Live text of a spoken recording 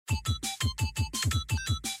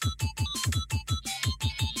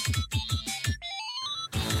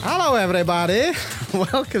Hello, everybody.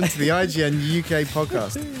 Welcome to the IGN UK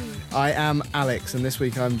podcast. I am Alex, and this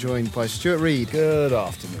week I'm joined by Stuart Reed. Good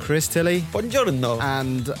afternoon. Chris Tilley. Buongiorno.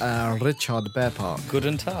 And Richard Bearpark.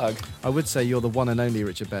 Guten Tag. I would say you're the one and only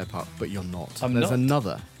Richard Bearpark, but you're not. I'm There's not.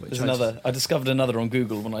 another. I discovered another on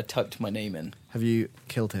Google when I typed my name in. Have you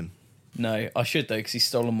killed him? No, I should though, because he's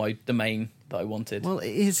stolen my domain that I wanted. Well,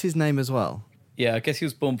 it is his name as well. Yeah, I guess he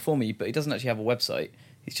was born before me, but he doesn't actually have a website.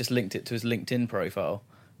 He's just linked it to his LinkedIn profile,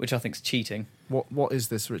 which I think is cheating. What is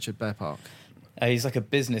this Richard Bearpark? He's like a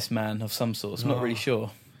businessman of some sort. I'm not really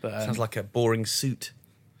sure. But Sounds like a boring suit.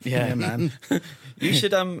 yeah, man. You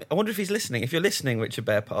should. I wonder if he's listening. If you're listening, Richard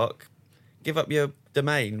Bearpark, give up your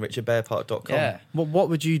domain, richardbearpark.com. Yeah. What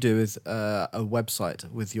would you do with a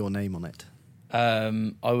website with your name on it?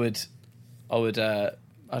 I would.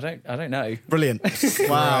 I don't know. Brilliant!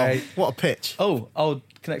 Wow, Right. what a pitch! Oh, I'll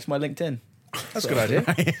connect to my LinkedIn. That's a good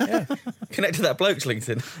idea. Connect to that bloke's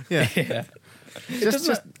LinkedIn. Yeah, Yeah. just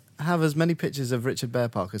have as many pictures of Richard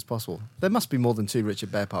Bearpark as possible. There must be more than 2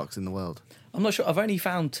 Richard Bearparks in the world. I'm not sure. I've only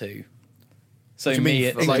found 2. So Do you me,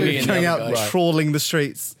 mean, so me and the going other out guy. trawling the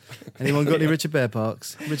streets? Anyone got any Richard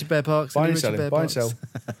Bearparks? Richard Bearparks? Buy Any and sell Richard him. Buy and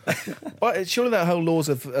Bearparks? sell. But surely that whole laws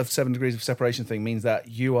of 7 degrees of separation thing means that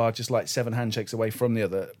you are just like 7 handshakes away from the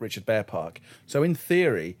other Richard Bearpark. So in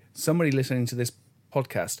theory, somebody listening to this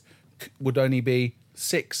podcast would only be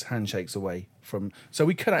 6 handshakes away from. So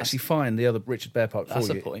we could actually find the other Richard Bearpark for That's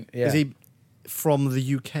you. a point. Yeah. Is he from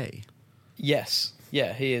the UK? Yes.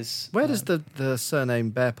 Yeah, he is. Where does the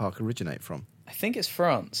surname Bearpark originate from? I think it's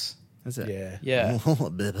France. Is it? Yeah. Yeah,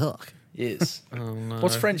 Bearpark. he is. Oh no.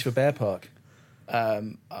 What's French for Bearpark?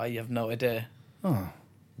 I have no idea. Oh.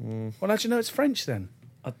 Well, how do you know it's French then?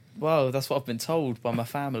 Well, that's what I've been told by my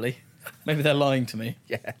family. Maybe they're lying to me.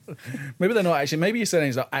 Yeah. Maybe they're not actually. Maybe your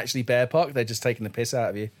surname's not actually Bearpark. They're just taking the piss out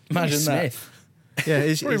of you. Imagine that. Smith. Yeah,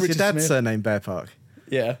 is Probably your Richard dad's Smith. surname Bearpark?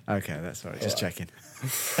 Yeah, Okay, that's all right. Just checking.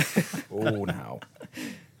 Oh, now.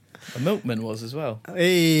 a milkman was as well.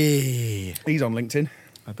 Hey, He's on LinkedIn.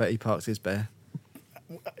 I bet he parks his bear.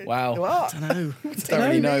 Wow. What? I don't know. Don't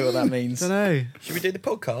really know what that means. Don't know. Should we do the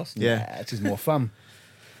podcast? Yeah. It is more fun.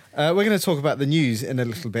 We're going to talk about the news in a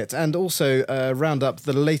little bit and also round up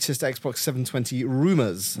the latest Xbox 720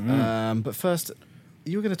 rumours. But first,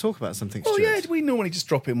 you were going to talk about something, Oh, Stuart. yeah, we normally just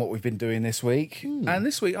drop in what we've been doing this week. And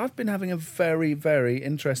this week, I've been having a very, very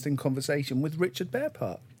interesting conversation with Richard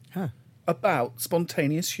Bearpark Huh. about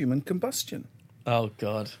spontaneous human combustion. Oh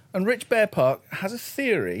God. And Rich Bearpark has a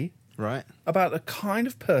theory Right. about the kind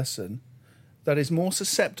of person that is more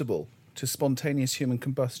susceptible to spontaneous human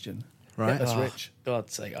combustion. Right. That's Oh, Rich.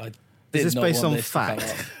 God's sake! I Is did this not based want on this to come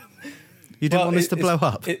fact? up. You didn't Well, want this to blow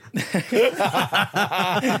up?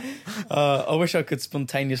 I wish I could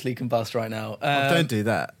spontaneously combust right now. Don't do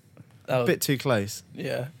that. Oh, A bit too close.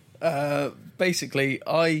 Yeah. Basically,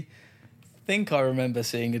 I think I remember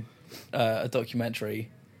seeing a documentary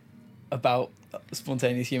about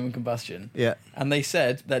spontaneous human combustion. Yeah. And they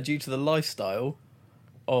said that due to the lifestyle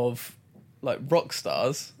of like rock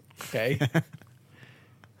stars, okay.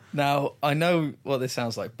 Now, I know what this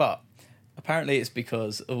sounds like, but apparently it's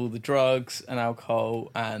because of all the drugs and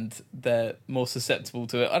alcohol and they're more susceptible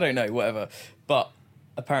to it. I don't know, whatever. But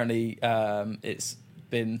apparently it's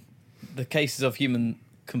been the cases of human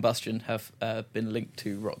combustion have been linked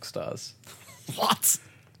to rock stars. What?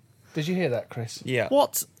 Did you hear that, Chris? Yeah.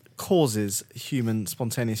 What causes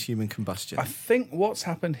spontaneous human combustion? I think what's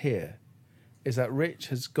happened here is that Rich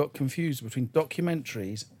has got confused between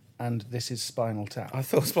documentaries and This Is Spinal Tap. I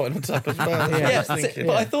thought Spinal Tap as well. Yeah, I was thinking.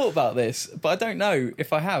 but I thought about this, but I don't know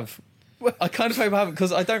if I have. I kind of hope I haven't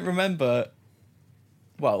because I don't remember.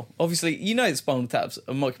 Well, obviously, you know, Spinal Tap's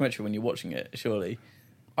a mockumentary when you're watching it, surely.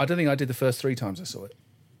 I don't think I did the first 3 times I saw it.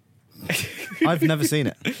 I've never seen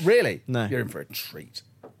it. Really? No. You're in for a treat.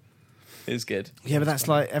 It's good. Yeah, but that's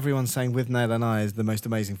like everyone saying With Nail and I is the most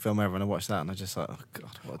amazing film ever, and I watched that and I just like, oh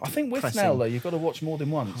God, what a I think with depressing Nell, though, you've got to watch more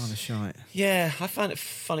than pile of once. shite. Yeah, I found it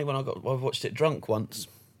funny when I watched it drunk once.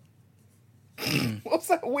 What's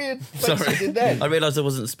that weird face Sorry. you did then? I realised I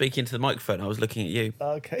wasn't speaking to the microphone. I was looking at you.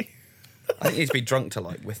 Okay. I think you need to be drunk to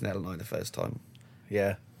like with Nell and I the first time.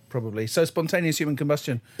 Yeah, probably. So spontaneous human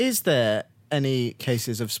combustion. Is there any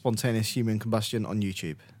cases of spontaneous human combustion on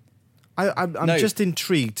YouTube? I'm No. just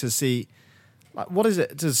intrigued to see. Like, what is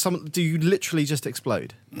it? Do you literally just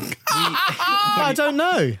explode? I don't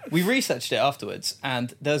know. We researched it afterwards,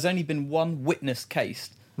 and there's only been one witnessed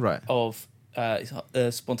case Right. of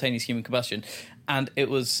spontaneous human combustion, and it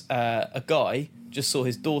was a guy just saw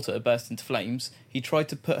his daughter burst into flames. He tried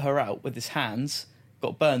to put her out with his hands,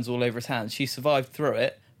 got burns all over his hands. She survived through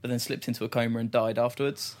it, but then slipped into a coma and died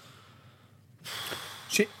afterwards.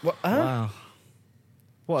 What? Wow.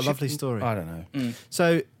 What a lovely story. I don't know.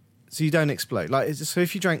 So you don't explode. So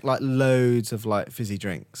if you drank like loads of like fizzy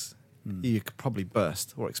drinks, you could probably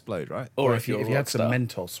burst or explode, right? Or if you had some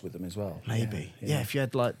Mentos with them as well. Maybe. Yeah, if you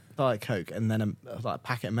had like Diet Coke and then a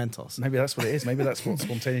packet of Mentos. Maybe that's what it is. Maybe that's what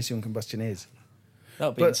spontaneous young combustion is. That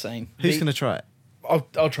would be insane. Who's going to try it?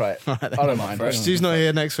 I'll try it. I don't mind. Stu's not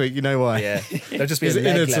here next week. You know why? Yeah, there'll just be His a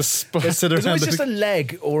leg innards are left. splattered There's around always the- just a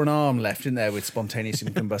leg or an arm left in there with spontaneous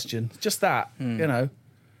combustion. Just that, you know.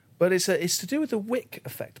 But it's to do with the wick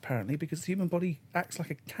effect apparently, because the human body acts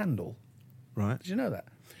like a candle. Right. Did you know that?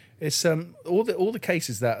 It's all the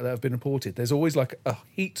cases that have been reported. There's always like a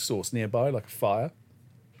heat source nearby, like a fire.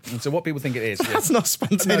 And so what people think it is. That's not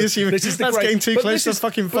spontaneous human. This is the That's great- getting too but close this to is- the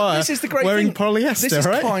fucking but fire. This is the great wearing thing. polyester, This is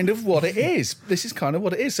right? kind of what it is. This is kind of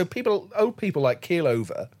what it is. So old people like keel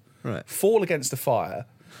over, Right. fall against a fire,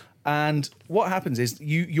 and what happens is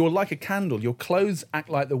you're like a candle. Your clothes act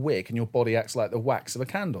like the wick, and your body acts like the wax of a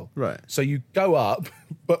candle. Right. So you go up,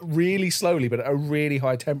 but really slowly, but at a really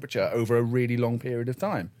high temperature over a really long period of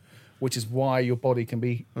time, which is why your body can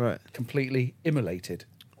be Right. completely immolated.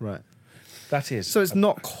 Right. That is. So it's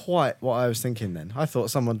not quite what I was thinking then. I thought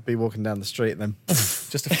someone would be walking down the street and then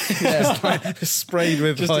just a, sprayed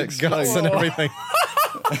with like guts and everything.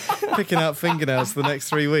 Picking out fingernails for the next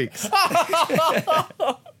 3 weeks.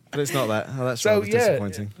 But it's not that. Oh, that's rather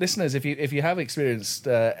disappointing. listeners, if you have experienced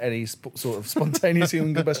any sort of spontaneous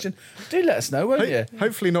human combustion, do let us know, won't you?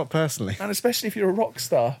 Hopefully not personally. And especially if you're a rock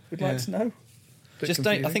star, we'd like to know. Bit Just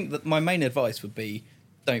don't. I confusing. think that my main advice would be,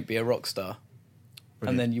 don't be a rock star,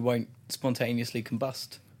 and then you won't spontaneously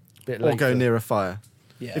combust. Bit Or late go for- near a fire.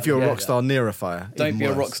 Yeah, If you're a yeah, rock star near a fire. Don't even be a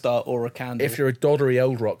worse. rock star or a candle. If you're a doddery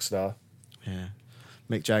old rock star, Yeah.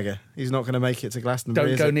 Mick Jagger. He's not going to make it to Glastonbury.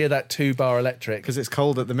 don't go near that 2-bar electric. Because it's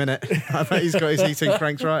cold at the minute. I bet he's got his heating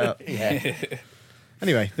cranked right up. Yeah.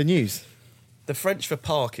 Anyway, the news. The French for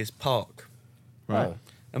park is park. Right. Oh.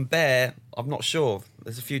 And bear, I'm not sure.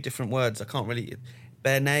 There's a few different words. I can't really...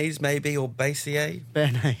 Béarnaise, maybe, or Bécier.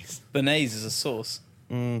 Béarnaise. Béarnaise is a sauce.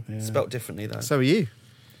 Spelt differently, though. So are you.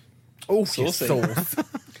 Oh, Saucy.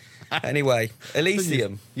 Anyway,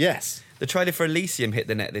 Elysium. Yes. The trailer for Elysium hit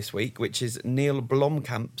the net this week, which is Neil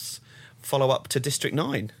Blomkamp's follow-up to District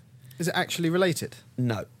 9. Is it actually related?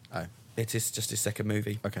 No. Oh, It is just his second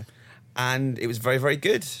movie. okay. And it was very, very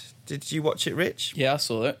good. Did you watch it, Rich? Yeah, I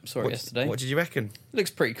saw it. Saw it yesterday. What did you reckon?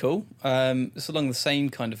 Looks pretty cool. It's along the same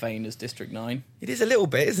kind of vein as District 9. It is a little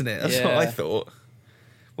bit, isn't it? That's what Yeah. I thought.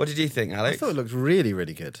 What did you think, I Alex? thought it looked really,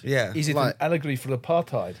 really good. Yeah. Is it Like- an allegory for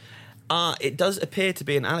apartheid? It does appear to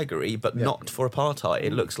be an allegory, but Yeah. not for apartheid.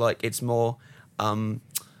 It looks like it's more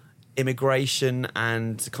immigration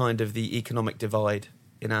and kind of the economic divide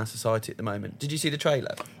in our society at the moment. Did you see the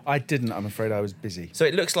trailer? I didn't. I'm afraid I was busy. So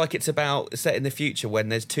it looks like it's about set in the future when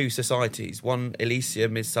there's two societies. One,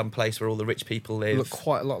 Elysium, is some place where all the rich people It live. looked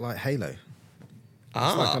quite a lot like Halo. It's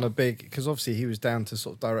like on a big... Because obviously he was down to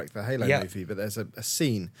sort of direct the Halo Yeah. movie, but there's a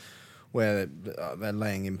scene where they're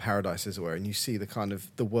laying in paradise, as it were, and you see the kind of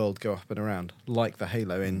the world go up and around, like the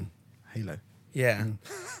Halo in Halo. Yeah,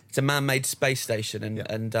 it's a man-made space station, and Yeah.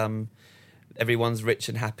 and everyone's rich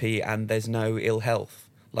and happy, and there's no ill health.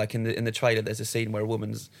 Like in the trailer, there's a scene where a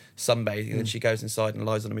woman's sunbathing, and she goes inside and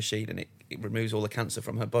lies on a machine, and it removes all the cancer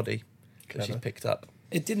from her body that she's Clever. picked up.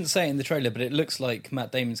 It didn't say it in the trailer, but it looks like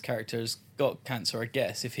Matt Damon's character has got cancer, I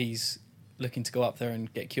guess, if he's looking to go up there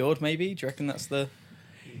and get cured, maybe? Do you reckon that's the...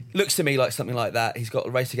 Looks to me like something like that. He's got a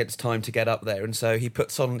race against time to get up there, and so he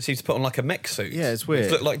seems to put on like a mech suit. Yeah, it's weird.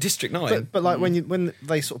 It looked like District 9. But like when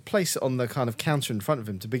they sort of place it on the kind of counter in front of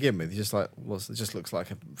him to begin with, you're just like, well, it just looks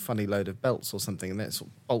like a funny load of belts or something, and then it sort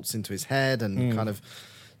of bolts into his head and kind of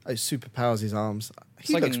superpowers his arms.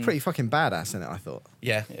 He like looks in- pretty fucking badass in it, I thought.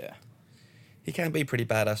 Yeah, Yeah. he can be pretty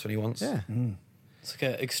badass when he wants. Yeah. It's like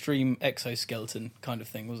an extreme exoskeleton kind of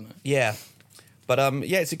thing, wasn't it? Yeah. But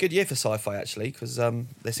yeah, it's a good year for sci-fi actually, because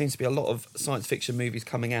there seems to be a lot of science fiction movies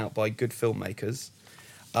coming out by good filmmakers.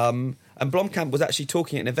 And Blomkamp was actually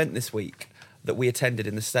talking at an event this week that we attended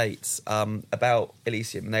in the States about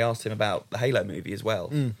Elysium, and they asked him about the Halo movie as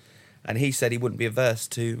well. And he said he wouldn't be averse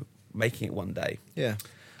to making it one day. Yeah.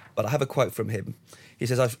 But I have a quote from him. He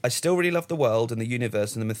says, I still really love the world and the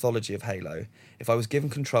universe and the mythology of Halo. If I was given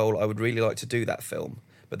control, I would really like to do that film.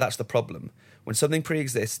 But that's the problem. When something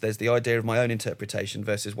pre-exists, there's the idea of my own interpretation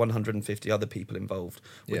versus 150 other people involved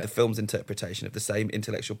with Yeah. the film's interpretation of the same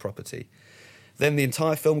intellectual property. Then the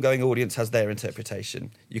entire film-going audience has their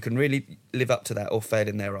interpretation. You can really live up to that or fail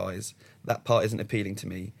in their eyes. That part isn't appealing to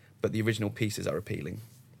me, but the original pieces are appealing.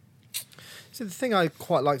 So the thing I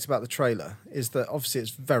quite liked about the trailer is that obviously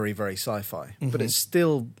it's very, very sci-fi, but it's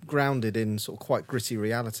still grounded in sort of quite gritty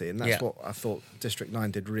reality, and that's Yeah. what I thought District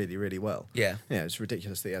 9 did really, really well. Yeah. Yeah, it's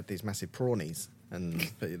ridiculous that you had these massive prawnies,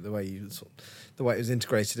 and but the way the way it was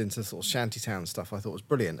integrated into sort of shantytown stuff, I thought was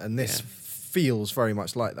brilliant, and this Yeah. feels very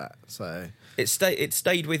much like that. So It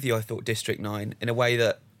stayed with you, I thought, District 9, in a way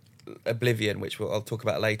that Oblivion, which I'll talk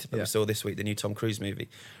about later, but Yeah. we saw this week, the new Tom Cruise movie,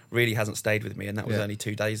 really hasn't stayed with me, and that was Yeah. only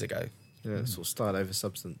 2 days ago. yeah, sort of style over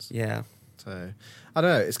substance. Yeah. So I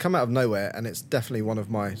don't know. It's come out of nowhere, and it's definitely one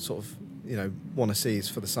of my sort of want to sees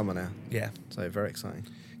for the summer now. Yeah. So very exciting.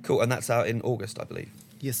 Cool, and that's out in August, I believe.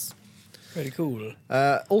 Yes. Very cool.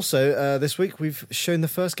 Also, this week we've shown the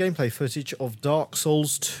first gameplay footage of Dark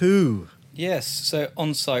Souls 2. Yes, so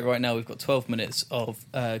on site right now we've got 12 minutes of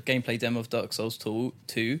gameplay demo of Dark Souls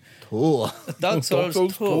 2. Cool. Dark Souls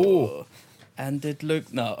Souls 2. And it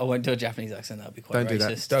looked... No, I won't do a Japanese accent, that would be quite Don't do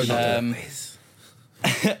that. racist. Don't do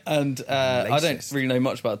that. And I don't Racist. really know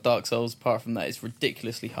much about Dark Souls apart from that it's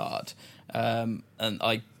ridiculously hard. And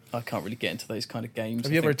I can't really get into those kind of games.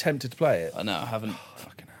 Have you ever attempted to play it? No, I haven't.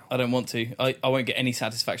 Fucking hell. I don't want to. I won't get any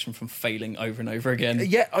satisfaction from failing over and over again.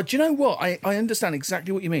 Yeah, do you know what? I understand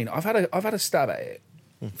exactly what you mean. I've had a stab at it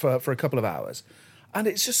for a couple of hours, and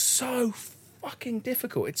it's just so fucking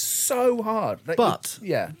difficult. It's so hard. Like, But-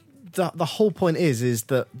 yeah, The whole point is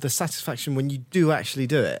that the satisfaction when you do actually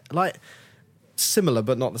do it, like similar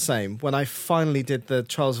but not the same. When I finally did the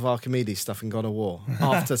Trials of Archimedes stuff in God of War,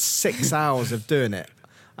 after 6 hours of doing it,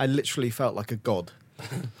 I literally felt like a god.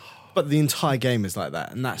 But the entire game is like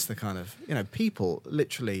that, and that's the kind of people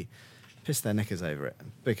literally piss their knickers over it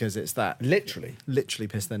because it's that literally. literally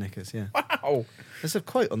piss their knickers. Yeah, Wow. there's a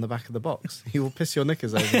quote on the back of the box. He will piss your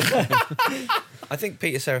knickers over. it. I think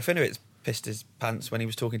Peter Serafinowicz pissed his pants when he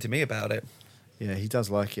was talking to me about it. Yeah, he does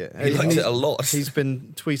like it. He likes it a lot. He's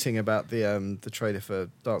been tweeting about the trailer for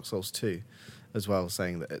Dark Souls 2 as well,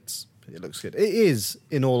 saying that it looks good. It is,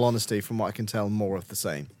 in all honesty, from what I can tell, more of the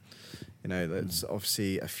same. There's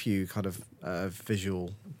obviously a few kind of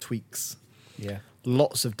visual tweaks. Yeah.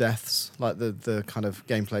 Lots of deaths, like the kind of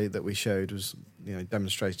gameplay that we showed was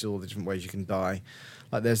demonstrated all the different ways you can die.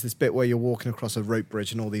 Like there's this bit where you're walking across a rope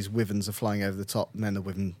bridge and all these wyverns are flying over the top, and then the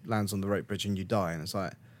wyvern lands on the rope bridge and you die, and it's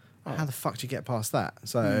like, how the fuck do you get past that?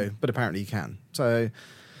 So, but apparently you can. So,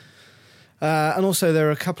 and also there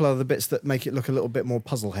are a couple other bits that make it look a little bit more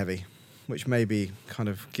puzzle heavy, which maybe kind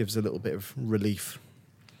of gives a little bit of relief.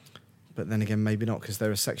 But then again, maybe not, because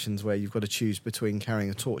there are sections where you've got to choose between carrying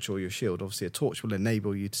a torch or your shield. Obviously, a torch will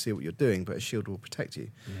enable you to see what you're doing, but a shield will protect you.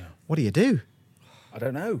 Yeah. What do you do? I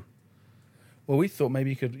don't know. Well, we thought maybe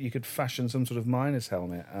you could fashion some sort of miner's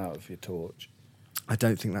helmet out of your torch. I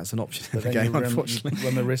don't think that's an option in But the then game, you unfortunately.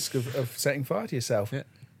 run the risk of setting fire to yourself. Yeah.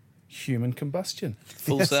 Human combustion.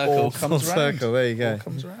 Full All circle. comes Full around. circle, there you go. All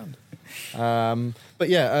comes around. But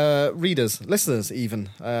yeah, readers, listeners even,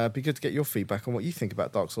 be good to get your feedback on what you think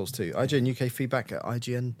about Dark Souls 2. IGN UK feedback at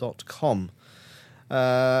IGN.com.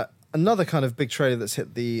 Another kind of big trailer that's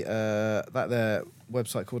hit their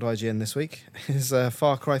website called IGN this week is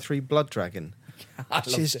Far Cry 3 Blood Dragon,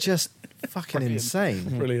 which is just fucking Brilliant.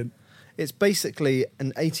 insane. Brilliant. It's basically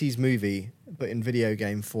an 80s movie, but in video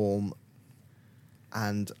game form,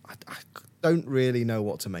 and I don't really know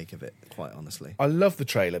what to make of it, quite honestly. I love the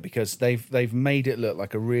trailer because they've made it look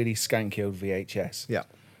like a really skanky old VHS. Yeah.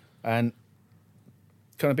 And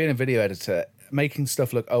kind of being a video editor, making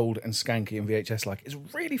stuff look old and skanky in VHS like is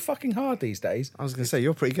really fucking hard these days. I was going to say,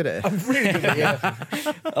 you're pretty good at it. I'm really good. Yeah,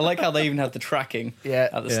 I like how they even have the tracking Yeah.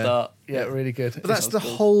 at the Yeah. start. yeah, really good. But that's the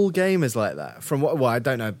whole game is like that. From what? Well, I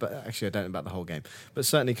don't know, but actually, I don't know about the whole game. But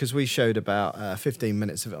certainly, because we showed about 15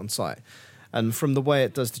 minutes of it on site, and from the way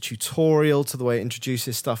it does the tutorial to the way it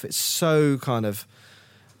introduces stuff, it's so kind of,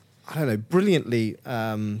 I don't know, brilliantly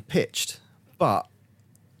pitched. But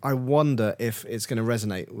I wonder if it's going to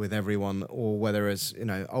resonate with everyone, or whether it's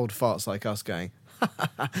old farts like us going,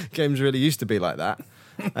 games really used to be like that,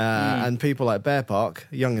 and people like Bear Park,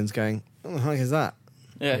 youngins going, what the heck is that?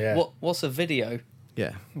 Yeah. Yeah. What's a video?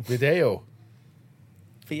 Yeah. Video.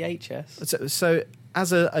 VHS. So as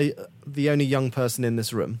the only young person in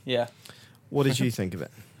this room, Yeah. what did you think of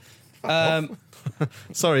it? Um,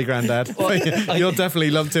 Sorry, Grandad. Well, You're definitely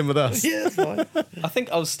lumped in with us. yeah, it's fine. I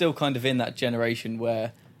think I was still kind of in that generation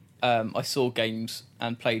where I saw games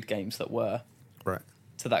and played games that were Right.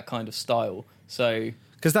 to that kind of style. So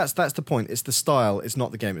Because that's the point. It's the style. It's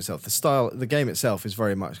not the game itself. The game itself is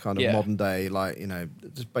very much kind of Yeah. modern day, like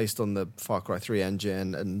just based on the Far Cry 3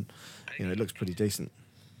 engine, and it looks pretty decent.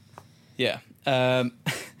 yeah.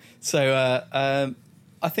 So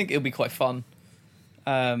I think it'll be quite fun.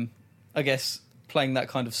 I guess playing that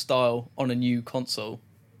kind of style on a new console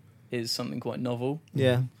is something quite novel.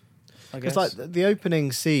 Yeah. I guess. It's like the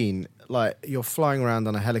opening scene, like you're flying around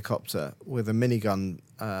on a helicopter with a minigun,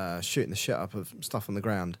 shooting the shit up of stuff on the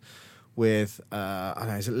ground, with I don't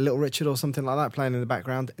know, is it Little Richard or something like that playing in the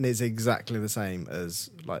background, and it's exactly the same as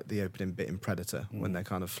like the opening bit in Predator when they're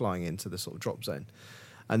kind of flying into the sort of drop zone.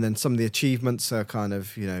 And then some of the achievements are kind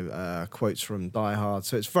of quotes from Die Hard,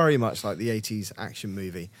 so it's very much like the 80s action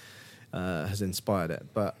movie has inspired it.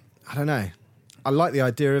 But I don't know, I like the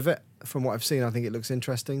idea of it. From what I've seen, I think it looks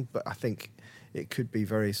interesting, but I think it could be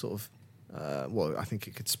very sort of I think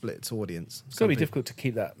it could split its audience. It's got to be difficult to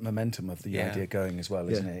keep that momentum of the Yeah. idea going as well,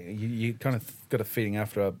 isn't it? You kind of got a feeling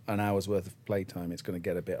after an hour's worth of playtime, it's going to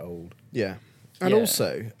get a bit old. Yeah. And Yeah.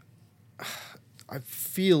 also, I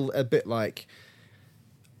feel a bit like,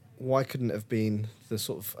 why couldn't it have been the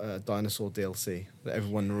sort of dinosaur DLC that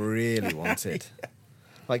everyone really wanted?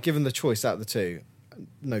 Like, given the choice out of the two,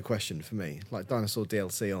 no question for me. Like, dinosaur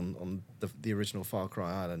DLC on the original Far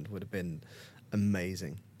Cry Island would have been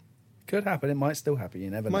amazing. Could happen. It might still happen. You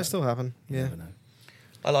never know. Might still happen. You Yeah. never know.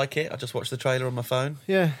 I like it. I just watched the trailer on my phone.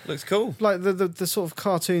 Yeah. Looks cool. Like the sort of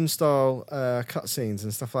cartoon style cutscenes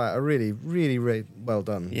and stuff like that are really, really, really well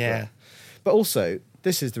done. Yeah. But also,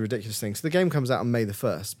 this is the ridiculous thing. So the game comes out on May the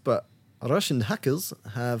 1st, but Russian hackers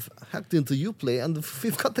have hacked into Uplay and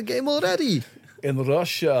we've got the game already. In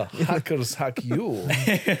Russia, hackers hack you.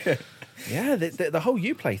 Yeah, the whole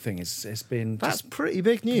Uplay thing has been That's just pretty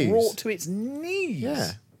big news. brought to its knees.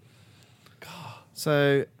 Yeah.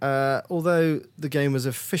 So, although the game was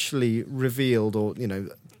officially revealed, or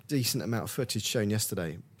decent amount of footage shown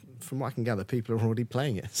yesterday, from what I can gather, people are already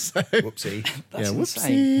playing it. So, Whoopsie. That's yeah,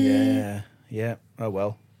 insane. Yeah. Oh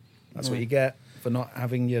well. That's what you get for not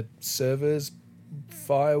having your servers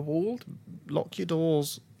firewalled. lock your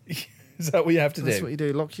doors. Is that what you have to That's do? what you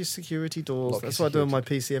do. Lock your security doors. Lock That's your what I do on my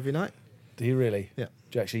PC every night. Do you really? Yeah.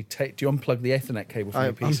 Do you actually do you unplug the Ethernet cable from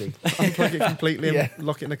your PC? Unplug it completely Yeah. and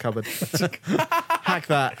lock it in a cupboard. Hack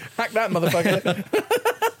that. Hack that motherfucker.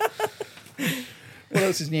 What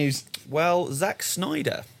else is news? Well, Zack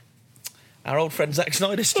Snyder. Our old friend Zack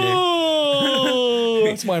Snyder, Stu, Oh,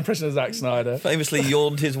 that's my impression of Zack Snyder. famously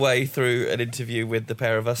yawned his way through an interview with the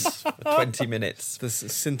pair of us for 20 minutes. This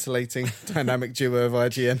scintillating dynamic duo of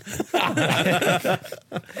IGN.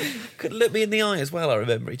 Couldn't look me in the eye as well, I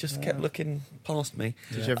remember. He just kept looking past me.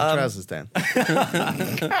 Did you have your trousers down?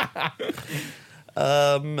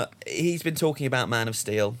 He's been talking about Man of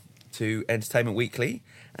Steel to Entertainment Weekly,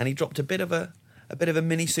 and he dropped a bit of a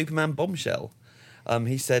mini Superman bombshell.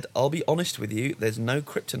 He said, "I'll be honest with you, there's no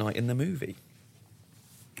kryptonite in the movie.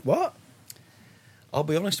 What? I'll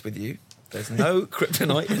be honest with you, there's no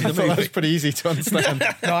kryptonite in I the thought that movie." was pretty easy to understand.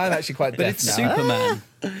 No, I'm actually quite But deaf it's now. Superman.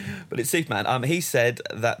 But it's Superman. He said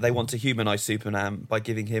that they want to humanise Superman by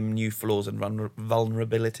giving him new flaws and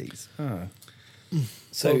vulnerabilities. Oh.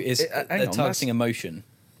 So Well, it's hang they're on, targeting emotion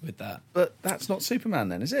with that. But that's not Superman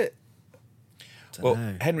then, is it? Well,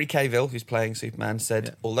 know. Henry Cavill, who's playing Superman, said,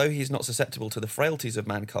 Yeah. although he's not susceptible to the frailties of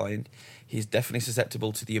mankind, he's definitely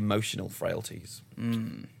susceptible to the emotional frailties.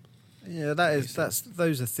 Yeah, those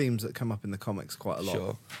are themes that come up in the comics quite a lot.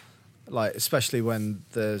 Sure. Like, especially when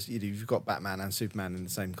you've got Batman and Superman in the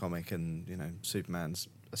same comic, and Superman's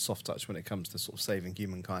a soft touch when it comes to sort of saving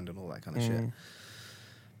humankind and all that kind of shit.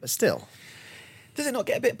 But still, Does it not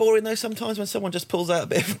get a bit boring, though, sometimes when someone just pulls out a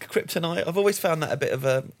bit of kryptonite? I've always found that a bit of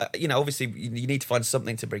a... obviously, you need to find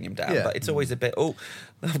something to bring him down, Yeah. but it's always a bit,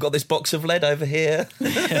 I've got this box of lead over here.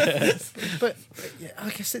 but yeah, I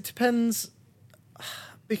guess it depends,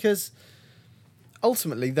 because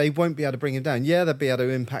ultimately they won't be able to bring him down. Yeah, they'll be able to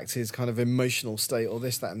impact his kind of emotional state or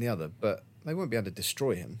this, that, and the other, but they won't be able to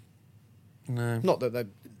destroy him. No. Not that they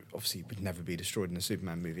obviously would never be destroyed in a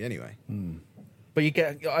Superman movie anyway. But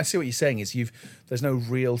I see what you're saying is there's no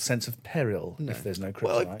real sense of peril No. if there's no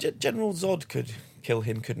Well, kryptonite. General Zod could kill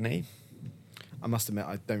him, couldn't he? I must admit,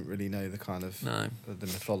 I don't really know the kind of No. the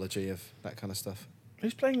mythology of that kind of stuff.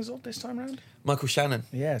 Who's playing Zod this time round? Michael Shannon.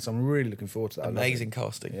 Yes, I'm really looking forward to that. I love Amazing it.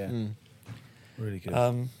 casting. Yeah, really good.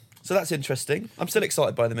 So that's interesting. I'm still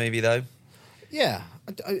excited by the movie, though. Yeah,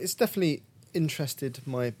 it's definitely interested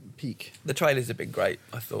my peak. The trailers have been great,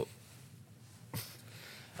 I thought.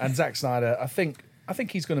 And Zack Snyder, I think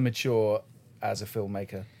he's going to mature as a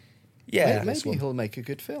filmmaker. Yeah, maybe he'll make a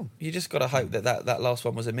good film. you just got to hope that last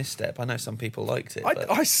one was a misstep. I know some people liked it. I but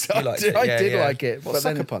did you liked it. Yeah, did yeah. like it. What, but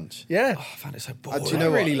then- Sucker Punch? Yeah. Oh, I found it so boring. do you know I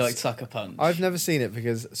what? really liked Sucker Punch. I've never seen it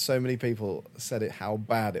because so many people said it how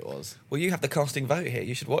bad it was. Well, you have the casting vote here.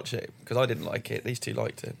 You should watch it because I didn't like it. These two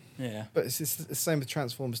liked it. Yeah. But it's the same with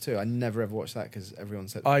Transformers 2. I never ever watched that because everyone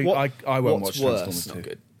said I won't what's watch worse? Transformers Not 2.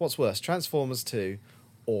 good. What's worse, Transformers 2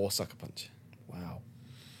 or Sucker Punch? Wow.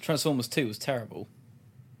 Transformers 2 was terrible.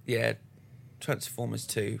 Yeah, Transformers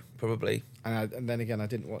 2 probably. And then again, I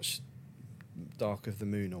didn't watch Dark of the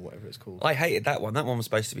Moon or whatever it's called. I hated that one. That one was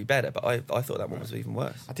supposed to be better, but I thought that one was even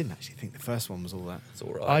worse. I didn't actually think the first one was all that. It's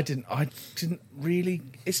all right. I didn't really.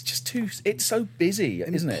 It's just too. It's so busy,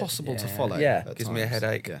 It's isn't it? impossible to Yeah. follow. Yeah. at Gives me a times.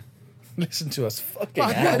 headache. Yeah. Listen to us, fucking But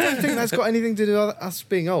I hell. don't think that's got anything to do with us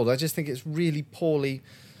being old. I just think it's really poorly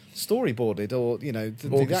storyboarded, or the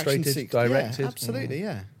action Orchestrated, sequence. directed. Yeah, absolutely,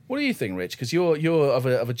 yeah. What do you think, Rich? Because you're of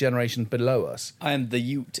a generation below us. I am the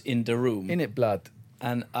Ute in the room. In it, blood.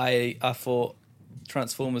 And I thought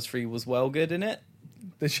Transformers 3 was well good in it.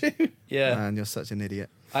 Did you? Yeah. Man, you're such an idiot.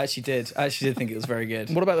 I actually did. I actually did think it was very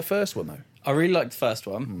good. What about the first one though? I really liked the first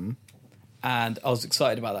one. And I was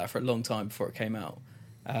excited about that for a long time before it came out.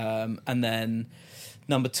 And then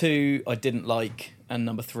number 2, I didn't like. And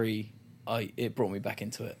number 3, it brought me back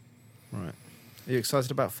into it. Right. Are you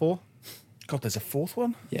excited about 4? God, there's a fourth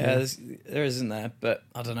one. Yeah, there isn't there. But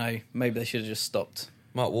I don't know. Maybe they should have just stopped.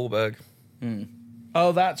 Mark Wahlberg.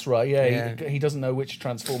 Oh, that's right. Yeah, Yeah. He doesn't know which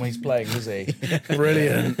Transformer he's playing, does he?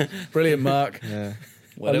 Brilliant, Mark. Yeah.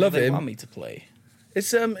 Whatever love they him. want me to play.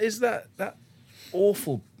 Is that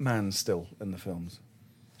awful man still in the films?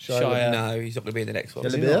 Shia. No, he's not going to be in the next one. Shia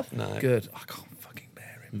Is he LaBeouf? not? No. Good. I can't fucking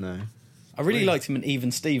bear him. No. I really liked him in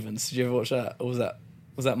Even Stevens. Did you ever watch that? Or was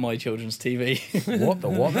that My Children's TV? What the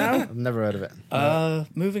what now? I've never heard of it.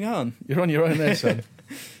 Moving on. You're on your own there, son.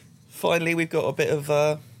 Finally, we've got a bit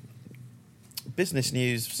of business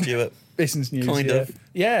news, Stuart. Business news. Kind yeah. of.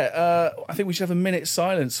 Yeah, I think we should have a minute's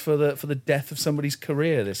silence for the death of somebody's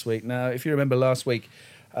career this week. Now, if you remember last week,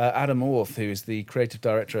 Adam Orth, who is the creative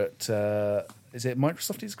director at is it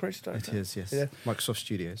Microsoft? He's the creative director. It is, yes. Yeah. Microsoft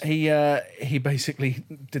Studios. He basically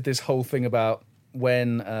did this whole thing about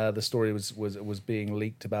when the story was being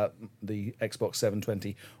leaked about the Xbox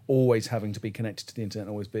 720 always having to be connected to the internet,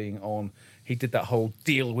 always being on. He did that whole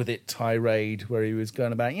deal with it tirade where he was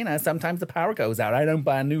going about, sometimes the power goes out. I don't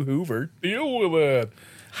buy a new Hoover. Deal with it.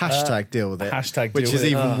 Hashtag deal with it. Hashtag which deal is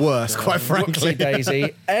with it. even worse, quite frankly. Whoopsie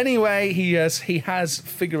daisy. Anyway, he has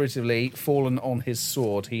figuratively fallen on his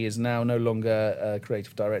sword. He is now no longer a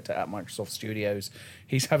creative director at Microsoft Studios.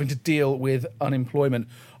 He's having to deal with unemployment.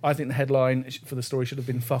 I think the headline for the story should have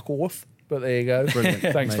been "fuck off," but there you go. Brilliant.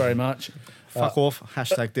 Thanks Amazing. very much. Fuck off.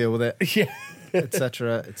 Hashtag deal with it. Yeah.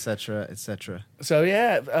 Etc. Etc. Etc. So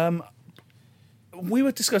yeah, we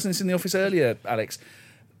were discussing this in the office earlier, Alex.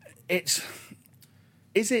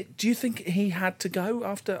 Do you think he had to go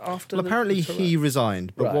after? Well, apparently he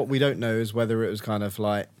resigned, but Right. what we don't know is whether it was kind of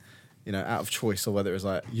like, out of choice, or whether it was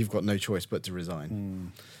like you've got no choice but to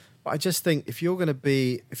resign. But I just think if you're going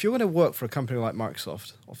to work for a company like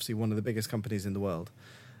Microsoft, obviously one of the biggest companies in the world,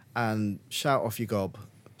 and shout off your gob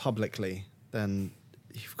publicly, then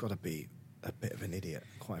you've got to be a bit of an idiot,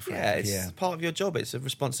 quite frankly. Yeah, it's part of your job. It's a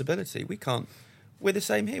responsibility. We're the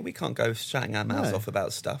same here. We can't go shouting our mouths No. off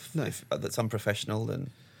about stuff No. that's unprofessional.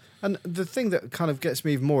 And the thing that kind of gets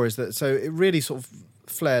me even more is that, so it really sort of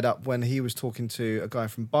flared up when he was talking to a guy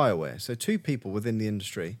from BioWare. So two people within the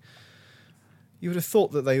industry. You would have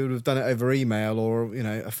thought that they would have done it over email or,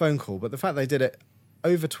 a phone call. But the fact they did it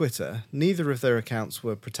over Twitter, neither of their accounts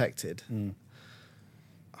were protected.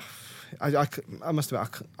 I must admit,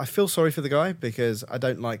 I feel sorry for the guy because I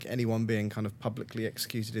don't like anyone being kind of publicly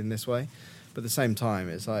executed in this way. But at the same time,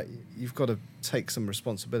 it's like you've got to take some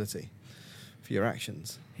responsibility for your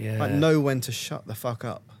actions. Yeah. Like know when to shut the fuck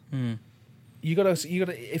up. You got to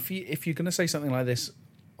if you're going to say something like this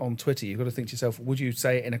on Twitter, you've got to think to yourself: would you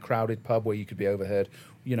say it in a crowded pub where you could be overheard?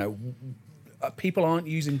 People aren't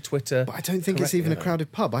using Twitter. But I don't think it's correctly, even a though.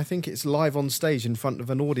 crowded pub. I think it's live on stage in front of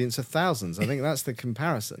an audience of thousands. I think that's the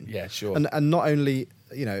comparison. Yeah, sure. And not only,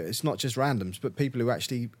 it's not just randoms, but people who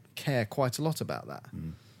actually care quite a lot about that.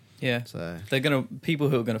 Yeah. So People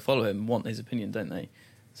who are going to follow him want his opinion, don't they?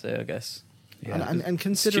 So I guess. Yeah. And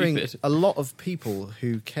considering Stupid. a lot of people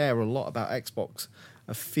who care a lot about Xbox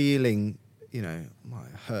are feeling,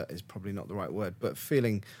 hurt is probably not the right word, but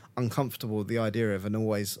feeling uncomfortable with the idea of an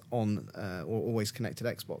always on or always connected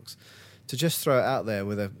Xbox, to just throw it out there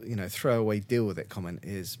with a throwaway deal with it comment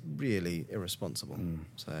is really irresponsible.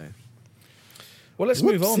 So Well, let's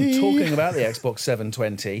move on. Whoopsie. Talking about the Xbox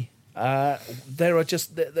 720, There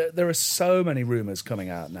are so many rumors coming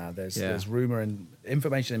out now. There's rumor and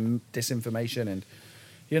information and disinformation, and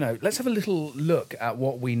let's have a little look at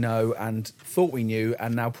what we know and thought we knew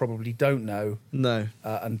and now probably don't know. No.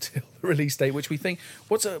 Until the release date, which we think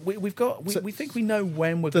we think we know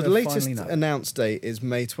when we're The going to latest finally know. announced date is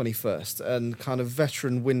May 21st, and kind of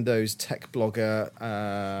veteran Windows tech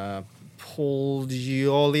blogger Paul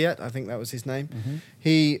Joliet, I think that was his name.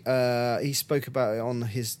 He spoke about it on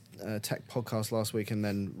his tech podcast last week and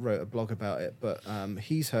then wrote a blog about it. But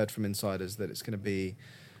he's heard from insiders that it's going to be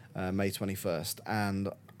May 21st, and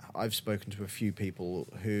I've spoken to a few people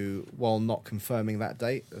who, while not confirming that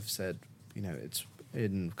date, have said it's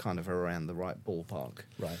in kind of around the right ballpark.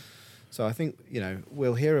 Right. So I think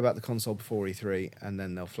we'll hear about the console before E3, and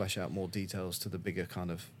then they'll flesh out more details to the bigger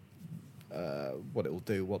kind of what it will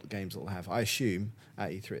do, what games it will have. I assume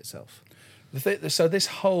at E3 itself. So this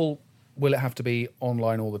whole will it have to be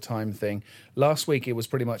online all the time thing. Last week it was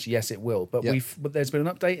pretty much yes it will, but but there's been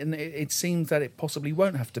an update and it seems that it possibly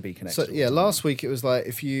won't have to be connected. So last week it was like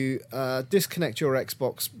if you disconnect your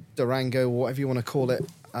Xbox Durango, whatever you want to call it,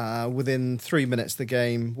 within 3 minutes the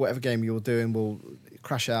game, whatever game you're doing, will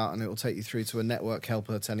crash out and it will take you through to a network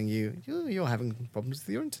helper telling you you're having problems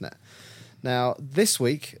with your internet. Now, this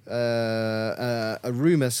week, a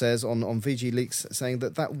rumour says on VG Leaks saying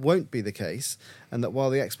that won't be the case, and that while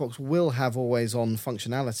the Xbox will have always-on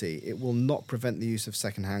functionality, it will not prevent the use of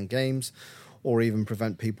second-hand games or even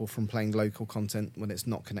prevent people from playing local content when it's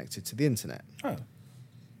not connected to the internet. Oh.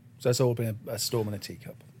 So it's all been a storm in a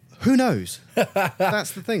teacup. Who knows?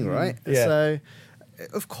 That's the thing, right? Yeah. So,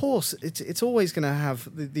 of course, it's always going to have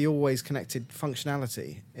the always connected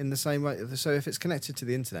functionality in the same way. So if it's connected to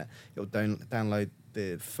the internet, it'll download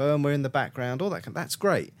the firmware in the background, all that. That's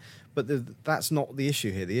great, but that's not the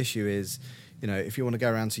issue here. The issue is, if you want to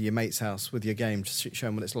go around to your mate's house with your game, just show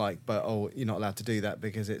them what it's like, but you're not allowed to do that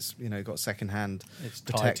because it's got secondhand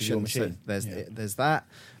protection. So there's that,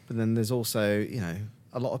 but then there's also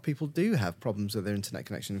a lot of people do have problems with their internet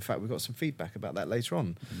connection. In fact, we've got some feedback about that later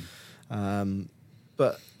on.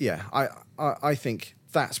 But yeah, I think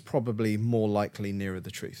that's probably more likely nearer the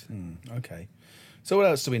truth. Okay. So what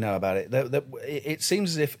else do we know about it? It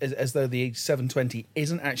seems as though the 720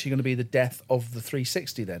 isn't actually going to be the death of the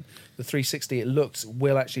 360 then. The 360, it looks,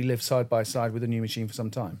 will actually live side by side with the new machine for some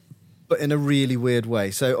time. But in a really weird way.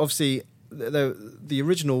 So obviously, the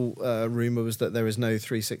original rumour was that there is no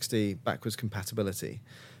 360 backwards compatibility.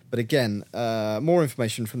 But again, more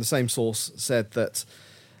information from the same source said that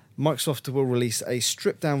Microsoft will release a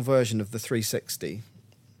stripped-down version of the 360,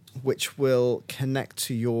 which will connect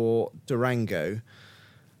to your Durango,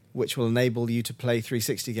 which will enable you to play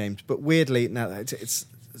 360 games. But weirdly, now it's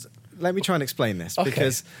let me try and explain this,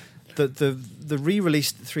 because the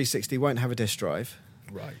re-released 360 won't have a disk drive.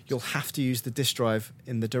 Right. You'll have to use the disk drive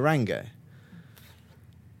in the Durango.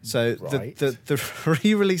 So the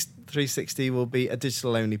re-released 360 will be a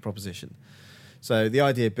digital-only proposition. So the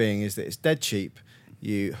idea being is that it's dead cheap.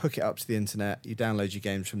 You hook it up to the internet, you download your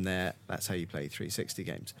games from there. That's how you play 360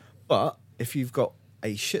 games. But if you've got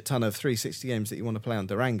a shit ton of 360 games that you want to play on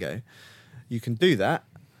Durango, you can do that,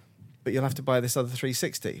 but you'll have to buy this other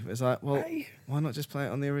 360. It's like, well, why not just play it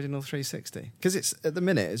on the original 360? Because at the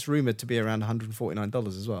minute, it's rumoured to be around $149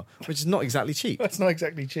 as well, which is not exactly cheap. That's not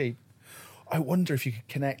exactly cheap. I wonder if you could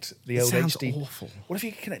connect the old sounds HD. Awful. What if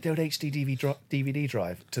you could connect the old HD DVD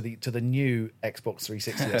drive to the new Xbox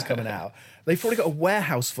 360 that's coming out? They've probably got a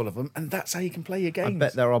warehouse full of them, and that's how you can play your games. I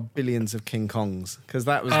bet there are billions of King Kongs, because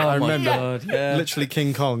that was. Oh I my remember God, yeah. literally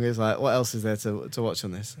King Kong is like, what else is there to watch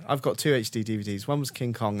on this? I've got 2 HD DVDs. One was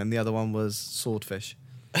King Kong, and the other one was Swordfish.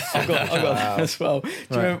 I've got that as well. Do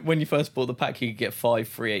you remember when you first bought the pack, you could get 5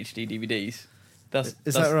 free HD DVDs?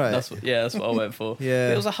 Is that right? That's what I went for.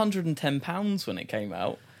 Yeah. It was £110 when it came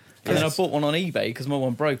out. And then I bought one on eBay because my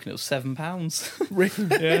one broke and it was £7.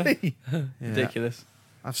 Really? Yeah. Ridiculous.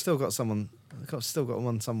 I've still got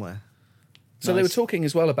one somewhere. So they were talking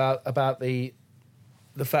as well about the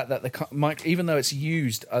fact that even though it's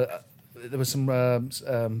used, there were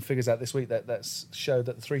some figures out this week that showed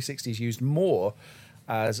that the 360 is used more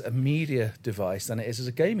as a media device than it is as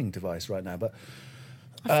a gaming device right now. But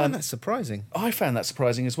I find that surprising. I found that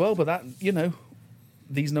surprising as well. But that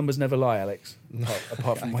these numbers never lie, Alex.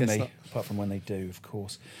 Apart from when they do, of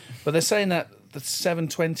course. But they're saying that the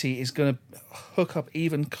 720 is going to hook up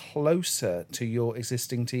even closer to your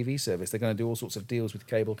existing TV service. They're going to do all sorts of deals with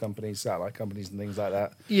cable companies, satellite companies, and things like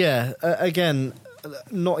that. Yeah. Again,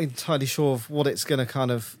 not entirely sure of what it's going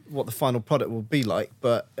to what the final product will be like,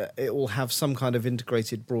 but it will have some kind of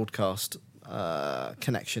integrated broadcast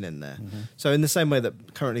connection in there. Mm-hmm. So in the same way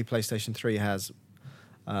that currently PlayStation 3 has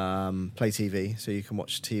Play TV, so you can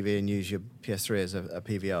watch TV and use your PS3 as a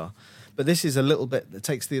PVR. But this is a little bit that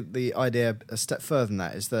takes the idea a step further than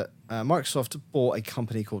that. Is that Microsoft bought a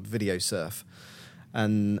company called VideoSurf,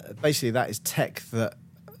 and basically that is tech that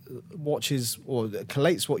watches or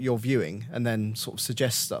collates what you're viewing and then sort of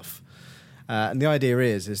suggests stuff. And the idea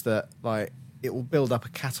is that like it will build up a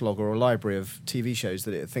catalogue or a library of TV shows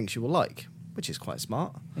that it thinks you will like, which is quite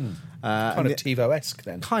smart. Kind of TiVo-esque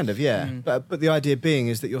then. Kind of, yeah. But the idea being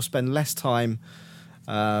is that you'll spend less time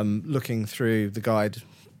looking through the guide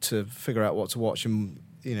to figure out what to watch, and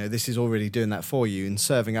this is already doing that for you and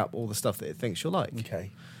serving up all the stuff that it thinks you'll like.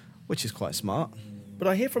 Okay. Which is quite smart. But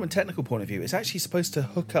I hear from a technical point of view, it's actually supposed to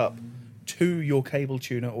hook up to your cable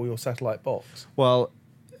tuner or your satellite box. Well,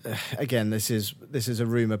 again, this is a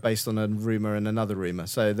rumor based on a rumor and another rumor.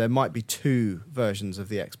 So there might be two versions of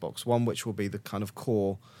the Xbox. One which will be the kind of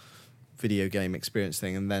core video game experience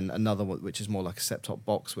thing, and then another one which is more like a set-top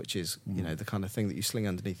box, which is the kind of thing that you sling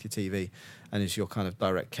underneath your TV and is your kind of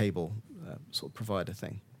direct cable sort of provider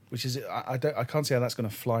thing. Which is, I can't see how that's going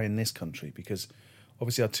to fly in this country, because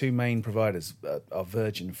obviously our two main providers are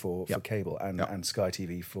Virgin for cable and Sky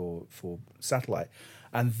TV for satellite,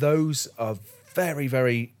 and those are very,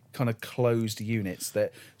 very kind of closed units.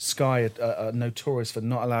 That Sky are notorious for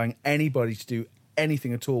not allowing anybody to do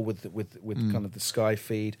anything at all with kind of the Sky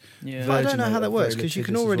feed. Yeah. I don't know how that works, because you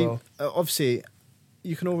can already obviously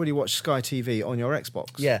you can already watch Sky TV on your Xbox.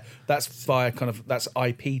 Yeah, that's via that's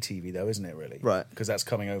IP TV though, isn't it? Really, right? Because that's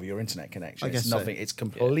coming over your internet connection. I guess it's nothing. It's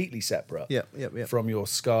completely separate. Yeah. From your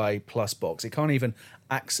Sky Plus box, it can't even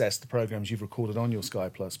access the programs you've recorded on your Sky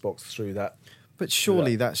Plus box through that. But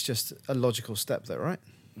surely that's just a logical step, though, right?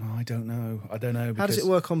 No, I don't know. How does it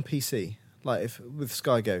work on PC? Like with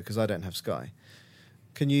Sky Go, because I don't have Sky.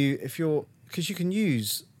 Can you, because you can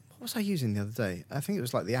use, what was I using the other day? I think it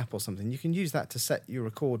was like the app or something. You can use that to set your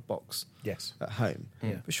record box at home.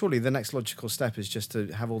 Yeah. But surely the next logical step is just to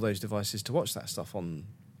have all those devices to watch that stuff on.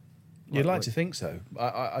 You'd like to think so.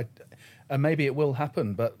 And maybe it will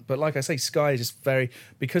happen. But like I say, Sky is just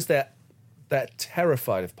because they're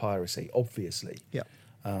terrified of piracy, obviously. Yeah.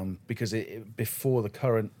 Because before the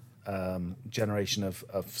current generation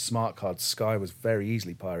of smart cards, Sky was very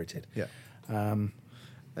easily pirated. Yeah.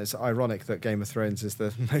 It's ironic that Game of Thrones is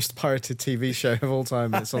the most pirated TV show of all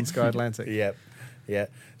time. It's on Sky Atlantic. Yeah.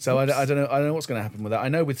 So I don't know what's going to happen with that. I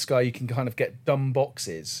know with Sky you can kind of get dumb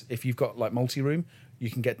boxes. If you've got like multi-room, you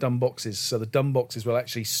can get dumb boxes. So the dumb boxes will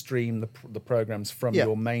actually stream the programs from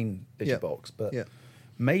your main digibox. But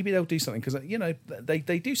maybe they'll do something, because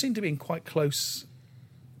they do seem to be in quite close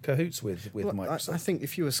cahoots with Microsoft. I think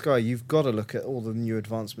if you were Sky, you've got to look at all the new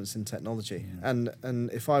advancements in technology. Yeah. And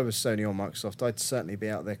if I was Sony or Microsoft, I'd certainly be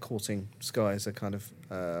out there courting Sky as a kind of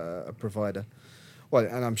a provider. Well,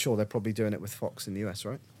 and I'm sure they're probably doing it with Fox in the US,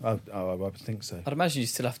 right? I would think so. I'd imagine you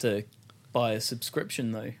still have to buy a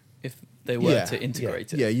subscription, though, if they were to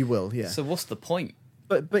integrate it. Yeah, you will, yeah. So what's the point?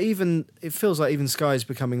 But even, it feels like even Sky is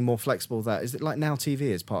becoming more flexible. Is it like Now TV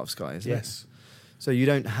is part of Sky, isn't it? Yes. So you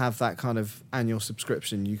don't have that kind of annual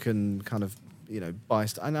subscription. You can kind of, buy...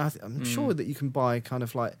 And I'm sure that you can buy kind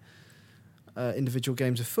of like individual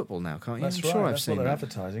games of football now, can't you? That's I'm right. sure That's I've seen what they're that.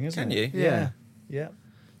 advertising, isn't Can it? you? Yeah.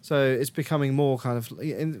 So it's becoming more kind of...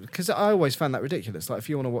 Because I always found that ridiculous. Like, if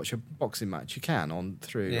you want to watch a boxing match, you can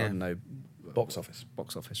through, I don't know... Box office,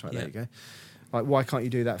 right, Yeah. there you go. Like, why can't you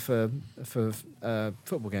do that for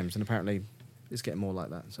football games? And apparently it's getting more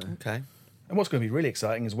like that. So Okay. And what's going to be really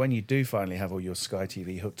exciting is when you do finally have all your Sky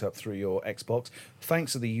TV hooked up through your Xbox,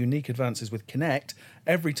 thanks to the unique advances with Kinect,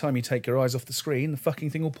 every time you take your eyes off the screen, the fucking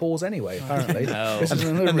thing will pause anyway, apparently. No. This is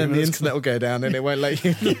another and then rumour the that's internet will go down and it won't let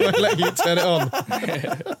you turn it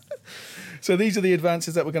on. So these are the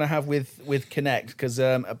advances that we're going to have with Kinect, because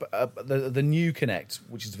the new Kinect,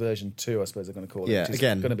 which is version 2, I suppose they're going to call it, which is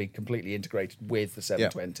going to be completely integrated with the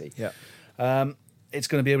 720. Yeah. It's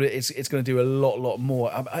going to be able to, it's going to do a lot more.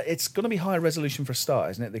 It's going to be higher resolution for a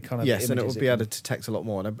start, isn't it? The kind of Yes, and it will images be able to detect a lot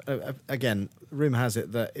more. And again, rumour has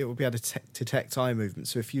it that it will be able to detect eye movement.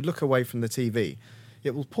 So if you look away from the TV,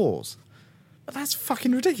 it will pause. But that's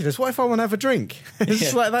fucking ridiculous. What if I want to have a drink?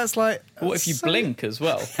 It's Yeah. that's like... What if you blink as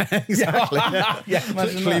well? Exactly. Yeah, imagine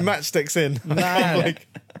Literally that. matchsticks in. Man.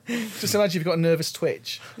 Just imagine you've got a nervous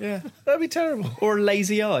twitch. Yeah. That'd be terrible. Or a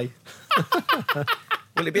lazy eye?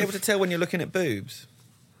 Will it be able to tell when you're looking at boobs?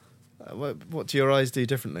 What do your eyes do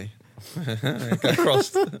differently? Go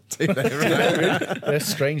crossed. They're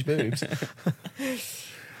strange boobs.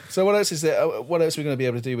 So what else is there? What else are we going to be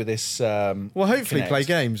able to do with this? Well, hopefully Kinect? play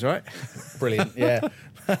games, right? Brilliant. Yeah.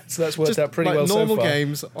 So that's worked Just out pretty like well normal so far.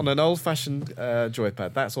 games on an old-fashioned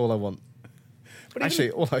joypad. That's all I want. But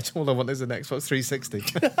Actually, all I want is an Xbox 360.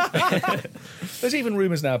 there's even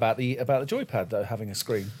rumours now about the joypad though having a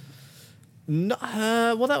screen. No,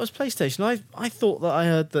 well, that was PlayStation. I thought that I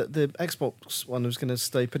heard that the Xbox one was going to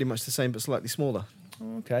stay pretty much the same but slightly smaller.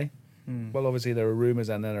 Okay. Well, obviously there are rumours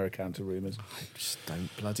and then there are counter rumours. I just don't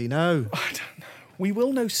bloody know. I don't know. We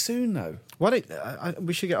will know soon though. Why don't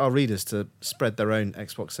we should get our readers to spread their own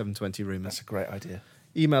Xbox 720 rumours. That's a great idea.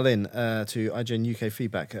 Email in to IGN UK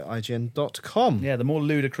feedback at IGN.com. Yeah, the more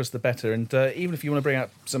ludicrous the better. And even if you want to bring out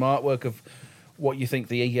some artwork of what you think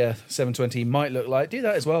the 720 might look like, do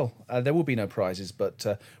that as well. There will be no prizes, but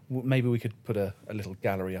maybe we could put a little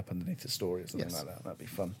gallery up underneath the story or something Yes. like that. That'd be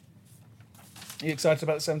fun. Are you excited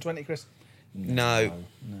about the 720, Chris? No.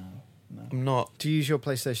 I'm not. Do you use your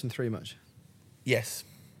PlayStation 3 much? Yes.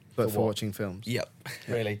 But For for what? watching films? Yep.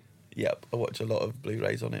 Really? Yep. I watch a lot of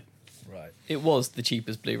Blu-rays on it. Right. It was the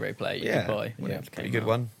cheapest Blu-ray player you could buy. When Yeah, it Pretty came good out.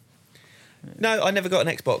 one. No, I never got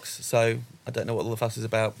an Xbox, so I don't know what all the fuss is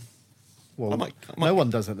about. Well, I might- no one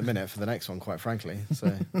does at the minute for the next one, quite frankly.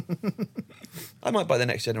 So I might buy the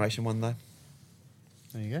next generation one though.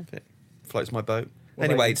 there you go. If it floats my boat. What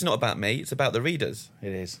Anyway, about you? it's not about me. It's about the readers.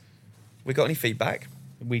 It is. We got any feedback?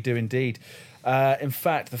 We do indeed. In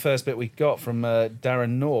fact, the first bit we got from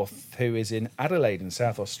Darren North, who is in Adelaide in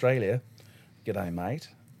South Australia. G'day, mate.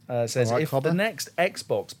 Says, All right, if Cobber. the next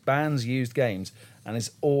Xbox bans used games and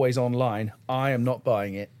is always online, I am not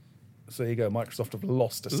buying it. So there you go. Microsoft have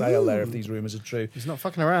lost a sale there if these rumours are true. He's not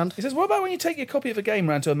fucking around. He says, what about when you take your copy of a game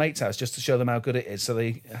round to a mate's house just to show them how good it is so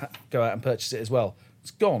they go out and purchase it as well?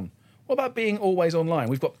 It's gone. What about being always online?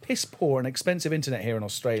 We've got piss poor and expensive internet here in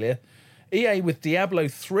Australia. EA with Diablo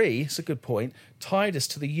 3, it's a good point, tied us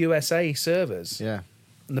to the USA servers. Yeah.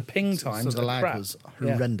 And the ping times So the are lag crap. was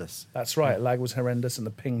Yeah. horrendous. That's right. Lag was horrendous and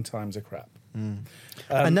the ping times are crap.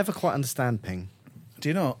 I never quite understand ping. Do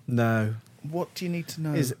you not? No. What do you need to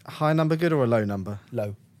know? Is it a high number good or a low number?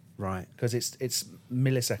 Low. Right. Because it's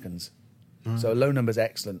milliseconds. So a low number is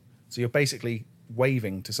excellent. So you're basically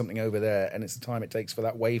waving to something over there, and it's the time it takes for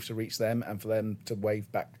that wave to reach them and for them to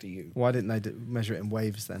wave back to you. Why didn't they measure it in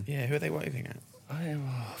waves then? Yeah, who are they waving at?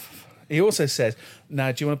 He also says,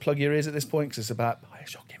 now, do you want to plug your ears at this point? Because it's about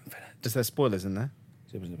Bioshock Infinite. Is there spoilers in there?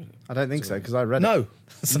 I don't think so, because I read No.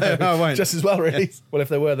 it. So I won't. Just as well, really. Yes. Well, if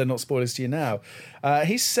there were, they're not spoilers to you now.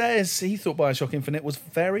 He says he thought Bioshock Infinite was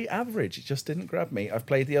very average. It just didn't grab me. I've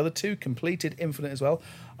played the other two, completed Infinite as well.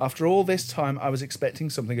 After all this time, I was expecting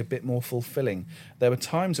something a bit more fulfilling. There were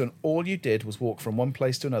times when all you did was walk from one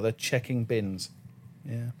place to another, checking bins.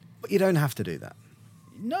 Yeah. But you don't have to do that.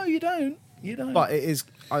 No, you don't. You don't. But it is.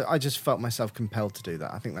 I just felt myself compelled to do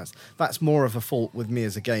that. I think that's more of a fault with me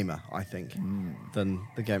as a gamer, I think, than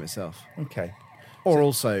the game itself. Okay. Or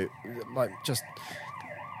also, like, just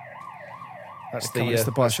That's Come on, the it's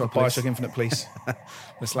the Bioshock police. Bioshock Infinite police.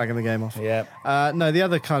 we're slagging the game off. Yeah. No, the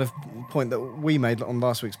other kind of point that we made on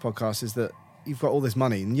last week's podcast is that you've got all this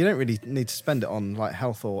money and you don't really need to spend it on like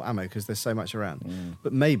health or ammo because there's so much around.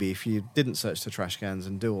 But maybe if you didn't search the trash cans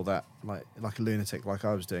and do all that like a lunatic like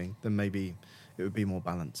I was doing, then maybe it would be more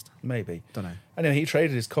balanced. Maybe. Don't know. Anyway, he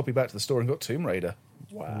traded his copy back to the store and got Tomb Raider.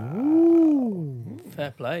 Wow.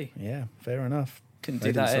 Fair play. Yeah, fair enough. Couldn't They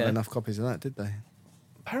do didn't that sell here. enough copies of that, did they?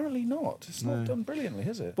 Apparently not. It's not done brilliantly,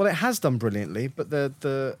 is it? Well, it has done brilliantly, but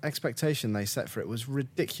the expectation they set for it was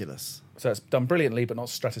ridiculous. So it's done brilliantly, but not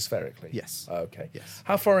stratospherically. Yes. Okay. Yes.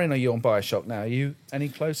 How far in are you on Bioshock now? Are you any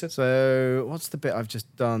closer? So what's the bit I've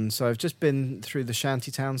just done? So I've just been through the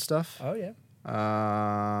Shantytown stuff. Oh yeah.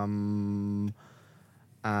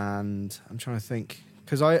 And I'm trying to think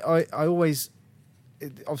because I always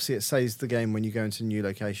obviously it saves the game when you go into a new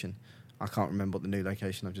location. I can't remember what the new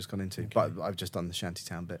location I've just gone into, but I've just done the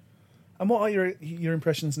Shantytown bit. And what are your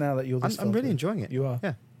impressions now that you're this I'm far really through? enjoying it. You are.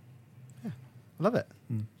 Yeah, I love it.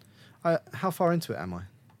 How far into it am I?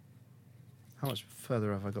 How much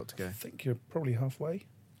further have I got to go? I think you're probably halfway.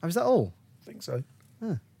 Oh, is that all? I think so.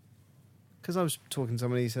 Because I was talking to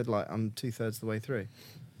somebody who said like I'm 2/3 the way through.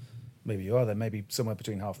 Maybe you are then. Maybe somewhere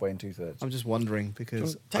between halfway and 2/3. I'm just wondering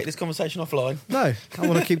because Take this conversation offline. no, I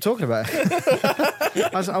want to keep talking about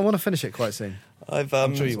it. I want to finish it quite soon.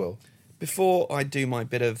 I'm sure you will. Before I do my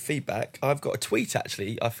bit of feedback, I've got a tweet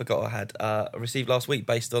actually I forgot I had received last week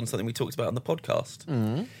based on something we talked about on the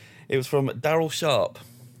podcast. It was from Daryl Sharp.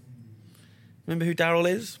 Remember who Daryl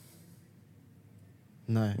is?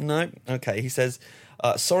 No. No? Okay, he says,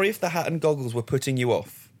 sorry if the hat and goggles were putting you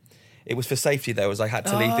off. It was for safety though, as I had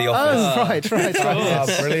to leave the office. Oh, right.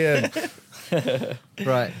 Oh, brilliant.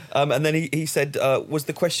 Right. And then he said, was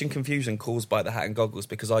the question confusion caused by the hat and goggles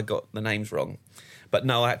because I got the names wrong? But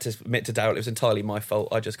no, I had to admit to Daryl, it was entirely my fault.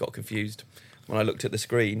 I just got confused when I looked at the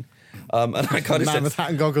screen. And I kind of Man said, with hat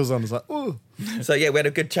and goggles on was like, ooh. so yeah, we had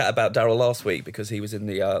a good chat about Daryl last week because he was in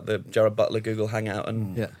the Gerard Butler Google Hangout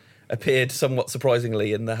and Yeah. appeared somewhat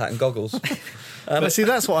surprisingly in the hat and goggles. But see,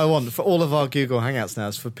 that's what I want for all of our Google Hangouts now,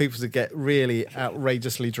 is for people to get really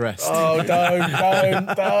outrageously dressed. Oh,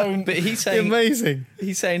 don't. But he's saying Amazing.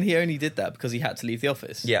 he only did that because he had to leave the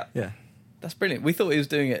office. Yeah. Yeah. That's brilliant. We thought he was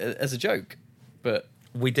doing it as a joke, but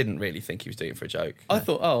We didn't really think he was doing it for a joke. I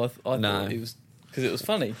thought, I No. thought it was because it was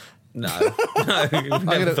funny No, we've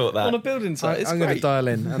never thought on a that. building site. It's I'm going to great. dial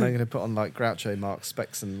in and I'm going to put on like Groucho Marx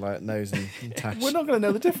specs and like nose and tash. We're not going to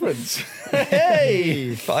know the difference.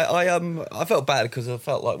 Hey! But I felt bad because I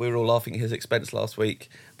felt like we were all laughing at his expense last week.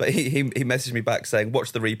 But he messaged me back saying,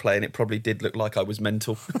 watch the replay and it probably did look like I was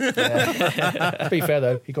mental. To be fair,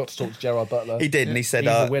 though, he got to talk to Gerard Butler. He did, and he said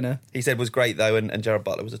He's the winner. He said was great though, and Gerard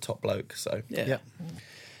Butler was a top bloke. So Yeah. Yeah.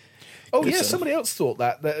 Oh, Good yeah, stuff. somebody else thought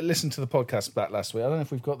that listened to the podcast back last week. I don't know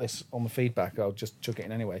if we've got this on the feedback. I'll just chuck it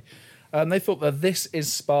in anyway. They thought that This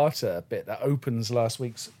Is Sparta bit that opens last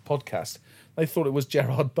week's podcast, they thought it was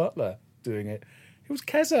Gerard Butler doing it. It was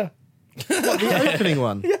Keza. What, the opening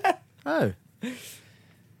one? Yeah. Oh.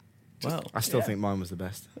 Wow. I still Yeah. think mine was the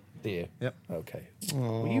best. Do you? Yep. Okay.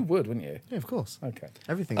 Well, you would, wouldn't you? Yeah, of course. Okay.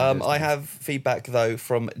 Everything. I have feedback though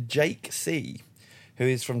from Jake C, who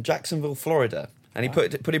is from Jacksonville, Florida, and he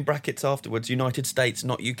put in brackets afterwards United States,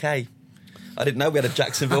 not UK. I didn't know we had a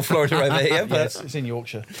Jacksonville, Florida over here, but Yes, it's in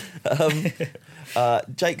Yorkshire.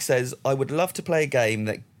 Jake says, I would love to play a game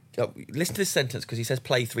that... listen to this sentence because he says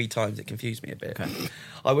play 3 times. It confused me a bit. Okay.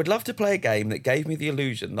 I would love to play a game that gave me the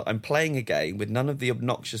illusion that I'm playing a game with none of the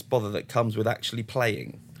obnoxious bother that comes with actually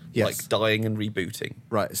playing. Yes. Like dying and rebooting.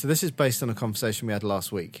 Right. So this is based on a conversation we had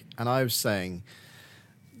last week, and I was saying,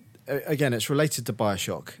 again, it's related to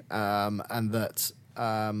Bioshock, and that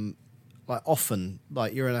like often,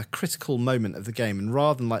 like you're in a critical moment of the game, and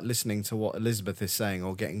rather than like listening to what Elizabeth is saying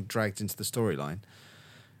or getting dragged into the storyline,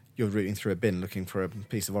 you're rooting through a bin looking for a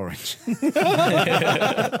piece of orange.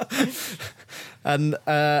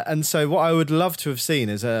 And so what I would love to have seen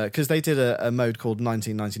is because they did a mode called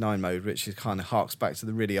 1999 mode, which is kind of harks back to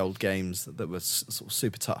the really old games that were sort of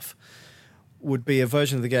super tough. Would be a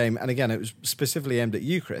version of the game, and again, it was specifically aimed at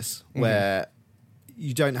you, Chris, where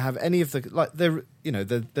you don't have any of the like there. You know,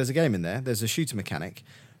 there's a game in there. There's a shooter mechanic,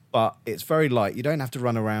 but it's very light. You don't have to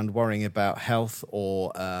run around worrying about health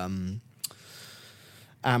or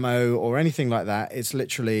ammo or anything like that. It's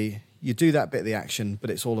literally you do that bit of the action,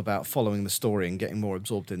 but it's all about following the story and getting more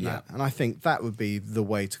absorbed in that. And I think that would be the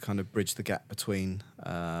way to kind of bridge the gap between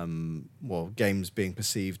games being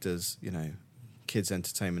perceived as, you know, kids'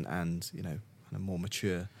 entertainment and, you know, kind of more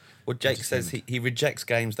mature. Well, Jake says he rejects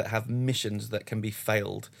games that have missions that can be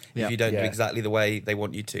failed Yeah. if you don't do Yeah. exactly the way they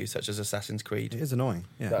want you to, such as Assassin's Creed. It is annoying.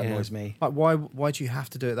 Yeah. That Yeah. annoys me. Like, why do you have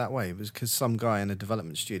to do it that way? It was because some guy in a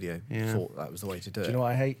development studio Yeah. thought that was the way to do it. Do you know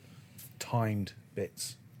what I hate? Timed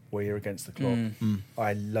bits where you're against the clock.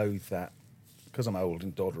 I loathe that because I'm old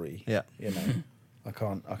and doddery. Yeah. You know, I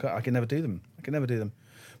can never do them. I can never do them.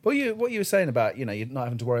 But what you were saying about, you know, you're not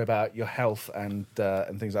having to worry about your health and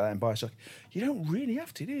things like that in Bioshock, you don't really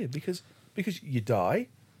have to, do you? Because you die,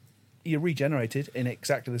 you're regenerated in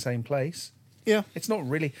exactly the same place. Yeah. It's not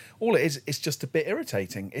really all it is. It's just a bit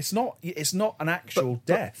irritating. It's not an actual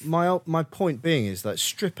death. My point being is that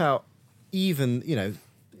strip out even, you know,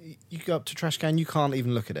 you go up to trash can, you can't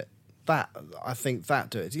even look at it. I think that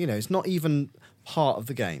do it. You know, it's not even part of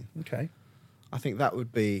the game. Okay. I think that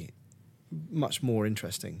would be much more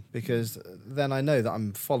interesting because then I know that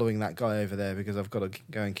I'm following that guy over there because I've got to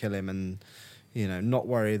go and kill him and, you know, not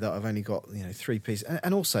worry that I've only got, you know, 3 pieces.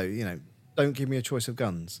 And also, you know, don't give me a choice of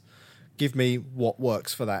guns. Give me what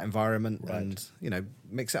works for that environment and, you know,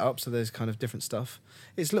 mix it up so there's kind of different stuff.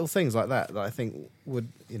 It's little things like that I think would,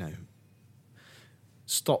 you know,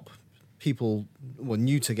 stop people, well,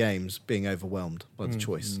 new to games being overwhelmed by the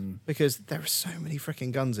choice because there are so many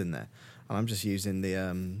freaking guns in there. And I'm just using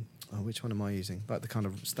the, which one am I using? Like the kind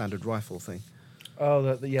of standard rifle thing.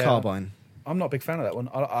 Oh, yeah. Carbine. I'm not a big fan of that one.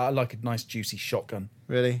 I like a nice juicy shotgun.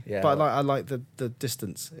 Really? Yeah, But well- I like the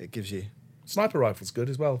distance it gives you. Sniper rifle's good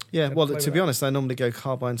as well. Yeah, Never well, play to with be that. honest, I normally go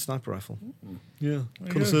carbine sniper rifle. Yeah,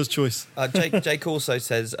 connoisseur's choice. Jake also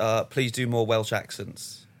says, please do more Welsh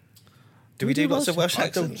accents. Do we do lots of Welsh I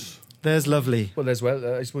accents? don't. There's lovely. Well, I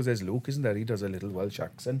suppose there's Luke, isn't there? He does a little Welsh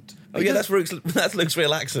accent. Oh yeah, that's Luke's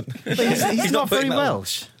real accent. But he's not very putting that on.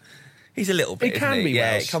 Welsh. He's a little bit. He can isn't be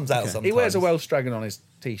Yeah, Welsh. it comes out sometimes. He wears a Welsh dragon on his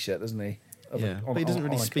t-shirt, doesn't he? Yeah, but he doesn't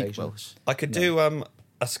really speak occasion. Welsh. I could do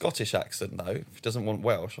a Scottish accent though. If he doesn't want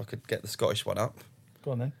Welsh, I could get the Scottish one up.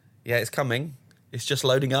 Go on then. Yeah, it's coming. It's just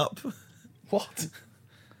loading up. What?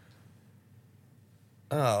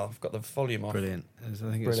 Oh, I've got the volume off. Brilliant. I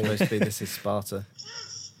think it was supposed to be This Is Sparta.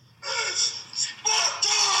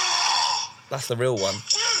 That's the real one.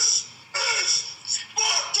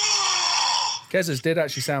 Kez's did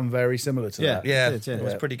actually sound very similar to that. Yeah, It did, it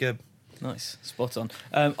was yeah. pretty good. Nice, spot on.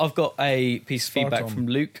 I've got a piece of feedback from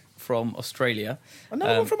Luke from Australia.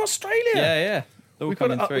 Another one from Australia. Yeah. They're all We've got,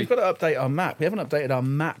 coming through. we've got to update our map. We haven't updated our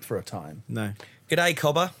map for a time. No. G'day,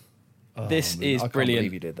 Cobber. This man, is I can't brilliant.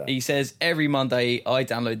 believe you did that. He says, every Monday I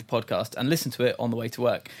download the podcast and listen to it on the way to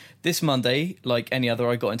work. This Monday, like any other,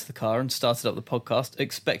 I got into the car and started up the podcast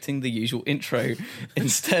expecting the usual intro.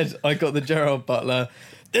 Instead, I got the Gerard Butler,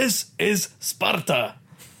 "This is Sparta."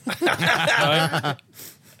 I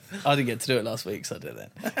didn't get to do it last week, so I did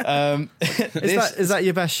it. Is that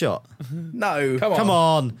your best shot? No. Come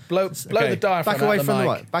on. Blow Okay. the diaphragm Back away out from the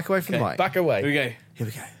mic. mic. Back away from the mic. Back away. Here we go. Here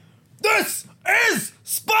we go. This is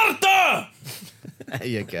Sparta! There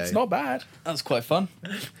you go. It's not bad. That's quite fun.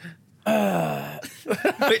 Which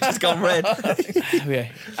has gone red.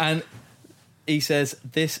 Okay. And he says,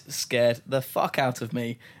 this scared the fuck out of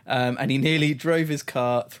me. And he nearly drove his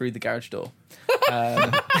car through the garage door.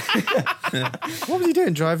 What was he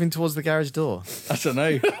doing driving towards the garage door? I don't know.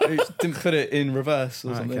 He didn't put it in reverse or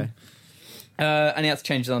Right, something. okay. And he had to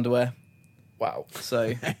change his underwear. Wow.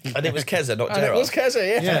 So, And it was Keza, not And it Gerard. was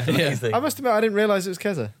Keza, yeah. Amazing. I must admit, I didn't realise it was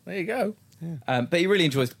Keza. There you go. but he really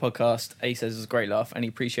enjoys the podcast. He says it's a great laugh and he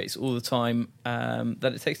appreciates all the time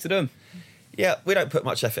that it takes to do them. Yeah, we don't put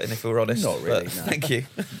much effort in, if we're honest. Not really, but no. Thank you.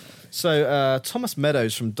 So, Thomas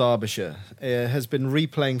Meadows from Derbyshire has been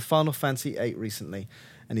replaying Final Fantasy VIII recently,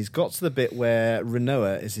 and he's got to the bit where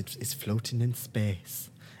Rinoa is floating in space.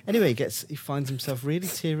 Anyway, he finds himself really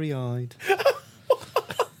teary-eyed.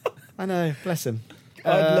 I know, bless him.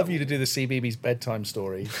 I'd love you to do the CBeebies bedtime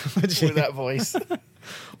story with that voice.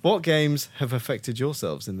 What games have affected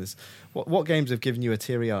yourselves in this? What games have given you a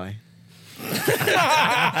teary eye?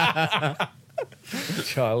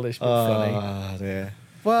 Childish but funny. Oh, dear.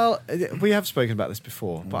 Well, we have spoken about this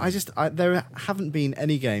before, but there haven't been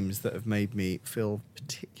any games that have made me feel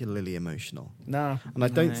particularly emotional. No. And I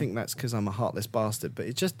don't No. think that's because I'm a heartless bastard, but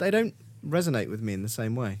they don't resonate with me in the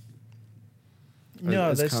same way.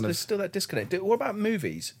 No, It's there's kind of- still that disconnect. What about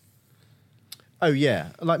movies? Oh, yeah.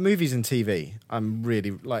 Like movies and TV, I'm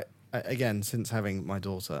really, again, since having my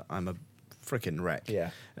daughter, I'm a freaking wreck.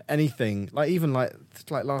 Yeah. Anything, even like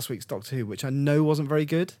last week's Doctor Who, which I know wasn't very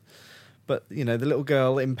good, but, the little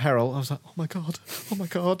girl in peril, I was like, oh my God.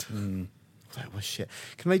 That was shit.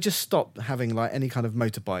 Can they just stop having, any kind of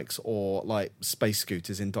motorbikes or, space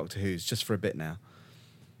scooters in Doctor Who's just for a bit now?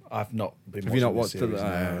 I've not been Have you not watching watched the the-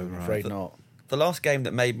 series, oh, no, I'm right. afraid not. The last game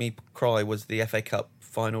that made me cry was the FA Cup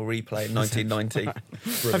final replay in 1990.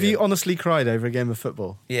 Have you honestly cried over a game of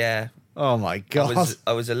football? Yeah. Oh my God.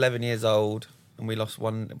 I was 11 years old and we lost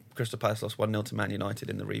Crystal Palace lost 1-0 to Man United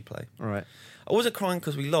in the replay. All right. I wasn't crying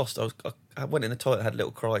because we lost. I went in the toilet and had a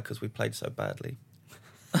little cry because we played so badly.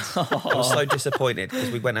 I was so disappointed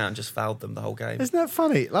because we went out and just fouled them the whole game. Isn't that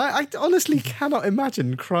funny? I honestly cannot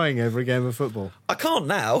imagine crying over a game of football. I can't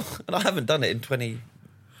now, and I haven't done it in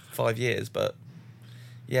 25 years, but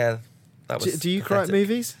yeah, that was Do you cry at pathetic.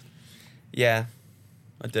 movies? Yeah,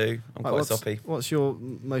 I do. I'm quite soppy. What's your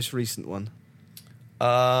most recent one?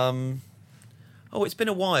 It's been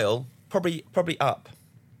a while. Probably Up.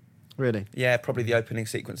 Really? Yeah, probably the opening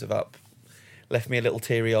sequence of Up. Left me a little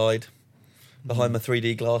teary-eyed behind my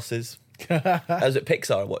 3D glasses. I was at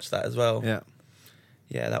Pixar, I watched that as well. Yeah.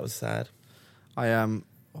 Yeah, that was sad. I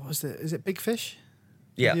what was it? Is it Big Fish?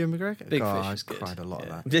 Yeah. Ewan McGregor? Big God, Fish I is good. cried a lot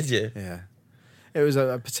Yeah. of that. Did you? Yeah. It was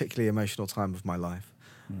a particularly emotional time of my life.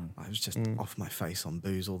 I was just off my face on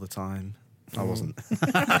booze all the time. I wasn't.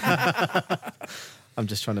 I'm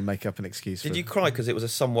just trying to make up an excuse. Did for you cry because it was a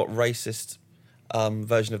somewhat racist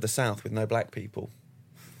version of the South with no black people?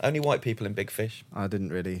 Only white people in Big Fish. I didn't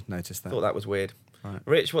really notice that. Thought that was weird. Right.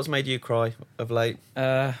 Rich, what's made you cry of late?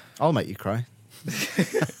 I'll make you cry.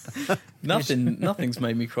 Nothing's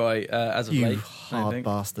made me cry as of You late. I hard think.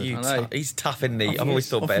 bastard. You I know. he's tough, isn't he? I've always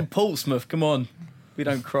thought I'm from better. Portsmouth. Come on, we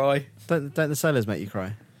don't cry. Don't the sailors make you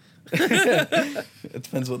cry? It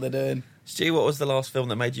depends what they're doing. Stu, what was the last film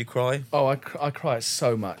that made you cry? Oh, I cry at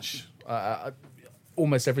so much.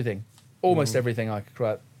 Almost everything. Almost everything I could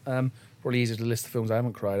cry at. Probably easier to list the films I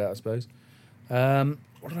haven't cried at, I suppose.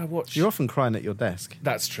 What did I watch? You're often crying at your desk.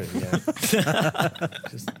 That's true, yeah.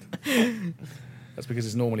 That's because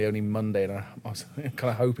it's normally only Monday, and I was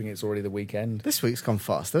kind of hoping it's already the weekend. This week's gone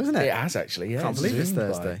faster, isn't it? It has actually, yeah. Can't believe it's zoomed by.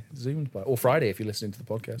 Thursday. Zoomed by. Or Friday if you're listening to the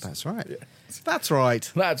podcast. That's right. That's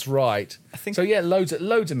right. That's right. I think- So yeah, loads of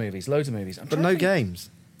movies. I'm But trying no to think- games.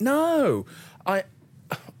 No,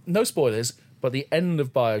 no spoilers. but the end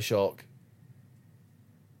of BioShock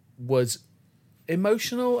was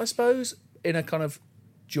emotional, I suppose, in a kind of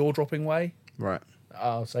jaw-dropping way. Right.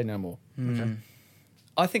 I'll say no more.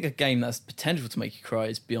 I think a game that's potential to make you cry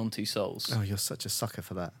is Beyond Two Souls. Oh, you're such a sucker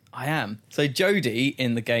for that. I am. So Jodie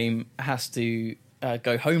in the game has to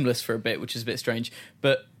go homeless for a bit, which is a bit strange.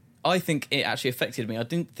 But I think it actually affected me. I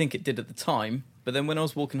didn't think it did at the time. But then when I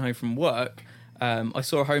was walking home from work, I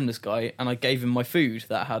saw a homeless guy and I gave him my food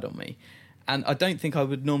that I had on me. And I don't think I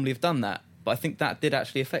would normally have done that. But I think that did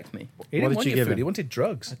actually affect me. He What didn't did want you your give food. him? He wanted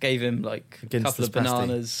drugs. I gave him like a Against couple this of pasty.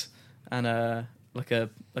 bananas and a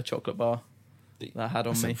chocolate bar that I had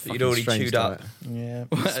on me. That you'd already chewed up. Yeah.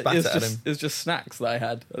 Spat it, was it at just, him. it was just snacks that I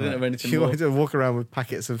had. I didn't have anything You more. wanted to walk around with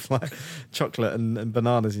packets of like chocolate and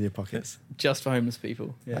bananas in your pockets. Just for homeless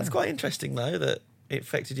people. Yeah. That's quite interesting, though, that it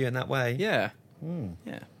affected you in that way. Yeah. Mm.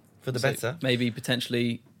 Yeah. For the So better. Maybe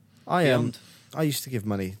potentially I beyond. I used to give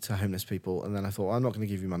money to homeless people, and then I thought, well, I'm not going to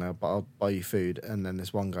give you money, but I'll buy you food. And then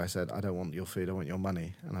this one guy said, I don't want your food, I want your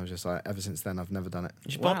money. And I was just like, ever since then, I've never done it.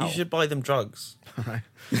 You should, Wow. you should buy them drugs. Right.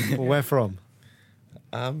 Well, where from?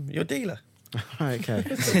 Your dealer, Right, okay.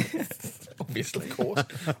 obviously. Of course.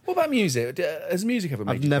 What about music? Has music ever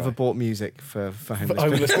made I've you never cry? bought music for For homeless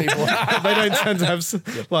people. homeless people. They don't tend to have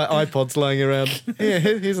like iPods lying around.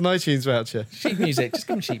 Here's an iTunes voucher. Sheet music. Just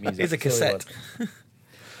give them sheet music. Here's a That's all you cassette. want.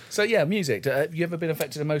 So yeah, music. Have you ever been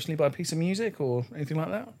affected emotionally by a piece of music or anything like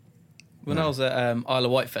that? When I was at Isle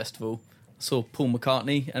of Wight Festival, I saw Paul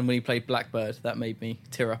McCartney, and when he played Blackbird, that made me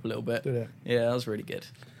tear up a little bit. Did it? Yeah, that was really good.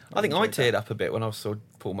 I think I enjoyed teared up a bit when I saw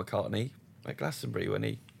Paul McCartney at Glastonbury when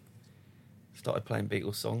he started playing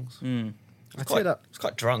Beatles songs. Mm. I Quite, teared up. I was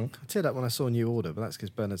quite drunk. I teared up when I saw New Order, but that's because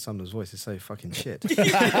Bernard Sumner's voice is so fucking shit.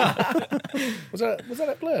 Was that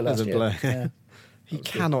at Blur last Was it year? Blur? Yeah. He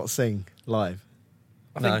cannot sing live.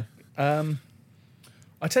 No. I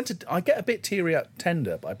get a bit teary at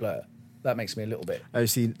Tender by Blur. That makes me a little bit. Oh,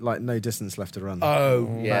 see, like No Distance Left to Run.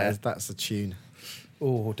 Oh, yeah. That's a tune.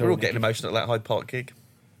 Oh, We're all getting emotional at that Hyde Park gig.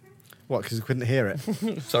 What, because we couldn't hear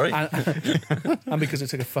it? Sorry. And because it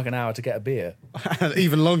took a fucking hour to get a beer. And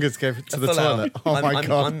even longer to go to the Full hour. toilet. Oh, my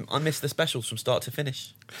God. I missed the specials from start to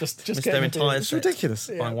finish. Just Missed getting their a beer. entire It's set. ridiculous.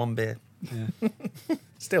 Buying one beer. Yeah.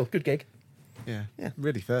 Still, good gig. Yeah. Yeah.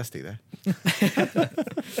 Really thirsty there.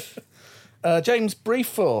 James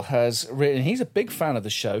Briefel has written, he's a big fan of the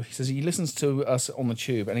show. He says he listens to us on the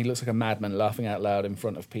tube and he looks like a madman laughing out loud in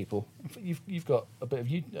front of people. You've got a bit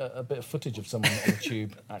of footage of someone on the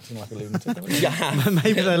tube acting like a lunatic. haven't you? Yeah.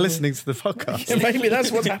 Maybe they're listening to the podcast. Yeah, maybe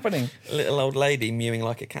that's what's happening. A little old lady mewing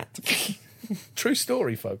like a cat. True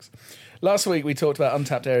story, folks. Last week we talked about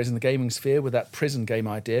untapped areas in the gaming sphere with that prison game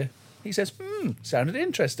idea. He says, sounded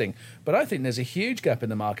interesting, but I think there's a huge gap in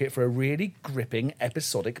the market for a really gripping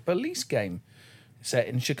episodic police game. Set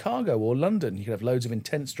in Chicago or London, you could have loads of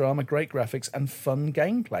intense drama, great graphics, and fun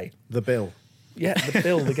gameplay. The Bill. Yeah,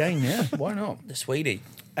 the game, yeah, why not? The Sweetie.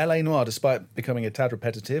 LA Noire, despite becoming a tad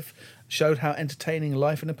repetitive, showed how entertaining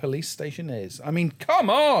life in a police station is. I mean, come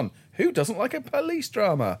on! Who doesn't like a police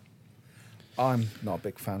drama? I'm not a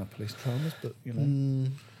big fan of police dramas, but, you know.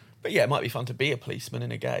 But yeah, it might be fun to be a policeman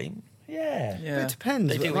in a game. Yeah. Yeah. It depends.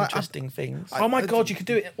 They do Like, interesting things. Oh my God, you could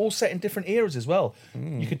do it all set in different eras as well.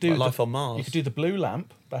 You could do like Life on Mars. You could do the Blue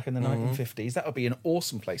Lamp back in the 1950s. That would be an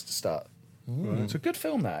awesome place to start. It's a good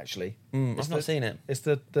film, that actually. I've not seen it. It's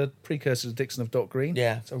the precursor to Dixon of Dock Green.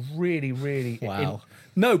 Yeah. It's a really, really Wow.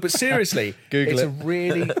 no, but seriously, Google it's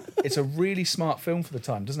it. it's a really smart film for the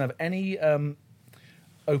time. It doesn't have any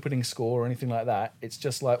opening score or anything like that. It's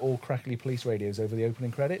just like all crackly police radios over the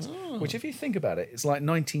opening credits. Which, if you think about it, it's like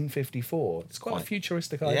 1954. It's quite a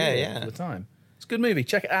futuristic idea yeah. for the time. It's a good movie.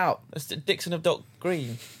 Check it out. That's the Dixon of Dock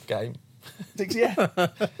Green game. Yeah,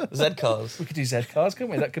 Z cars. we could do Z cars,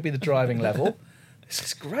 couldn't we? That could be the driving level. This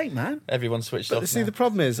is great, man. Everyone switched off. see, now. the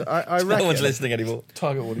problem is, I no one's reckon, listening anymore.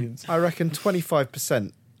 Target audience. I reckon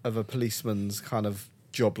 25% of a policeman's kind of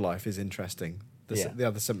job life is interesting. The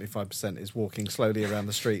other 75% is walking slowly around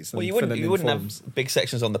the streets and Well, you filling wouldn't in have forms. big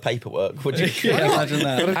sections on the paperwork, would you? Yeah, imagine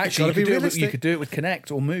that. Actually, gotta be you realistic. could do it with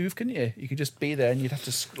Connect or Move, couldn't you? You could just be there and you'd have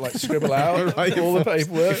to scribble out Write your all the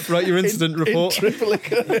paperwork. Write your incident report. In triple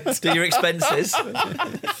Do your expenses.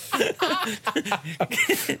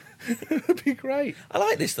 It'd be great. I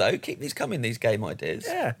like this though. Keep these coming. These game ideas.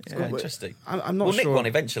 Yeah. it's quite interesting. I'm not We'll nick sure. one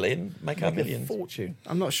eventually and make our Make a millions. fortune.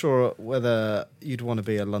 I'm not sure whether you'd want to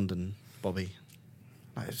be a London Bobby.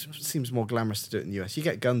 Like, it seems more glamorous to do it in the US. You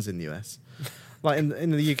get guns in the US. Like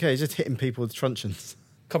in the UK, just hitting people with truncheons.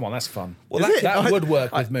 Come on, that's fun. Well, Is it? that would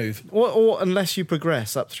work with Move. Or unless you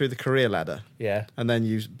progress up through the career ladder. Yeah. And then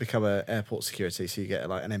you become a airport security, so you get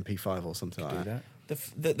like an MP5 or something like Do that. that.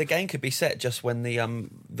 The game could be set just when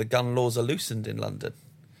the gun laws are loosened in London,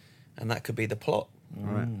 and that could be the plot. All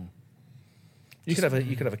right. You could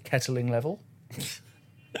have a kettling level,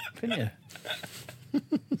 couldn't you?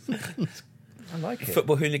 I like it.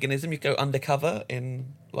 Football hooliganism. You go undercover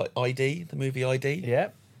in like ID, the movie ID. Yeah,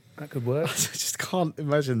 that could work. I just can't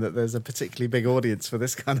imagine that there's a particularly big audience for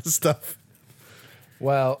this kind of stuff.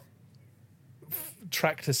 Well,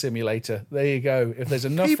 tractor simulator. There you go. If there's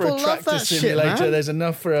enough People for a love tractor that shit, simulator, man. there's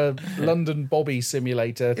enough for a London Bobby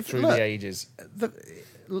simulator through look, the ages. The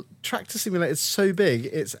Tractor Simulator is so big,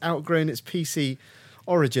 it's outgrown its PC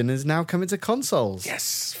origin and is now coming to consoles.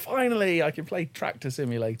 Yes, finally, I can play tractor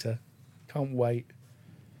simulator. Can't wait.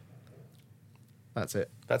 That's it.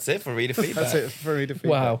 That's it for reader feedback. That's it for me to feedback.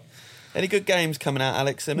 Wow. Any good games coming out,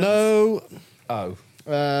 Alex Simmons? No. Oh.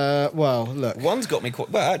 Well, look. One's got me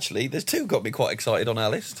quite... Well, actually, there's two got me quite excited on our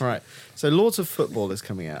list. Right. So Lords of Football is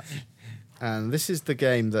coming out. And this is the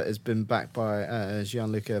game that has been backed by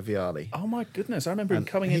Gianluca Vialli. Oh my goodness! I remember him And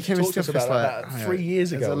coming he in to came talk into to us the office about like, that 3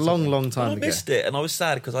 years ago. It's a or long, something. long time I ago. missed it, and I was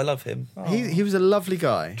sad because I love him. He was a lovely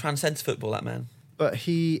guy. Transcends football, that man. But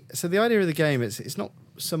so the idea of the game is it's not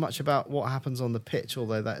so much about what happens on the pitch,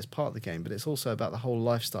 although that is part of the game, but it's also about the whole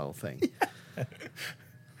lifestyle thing.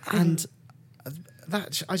 And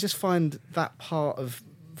that I just find that part of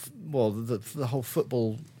the whole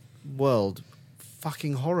football world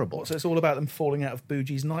fucking horrible. So it's all about them falling out of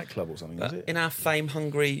Boogie's nightclub or something, is it? In our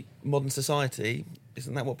fame-hungry modern society,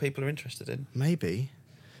 isn't that what people are interested in? Maybe.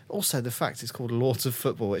 Also, the fact it's called Lords of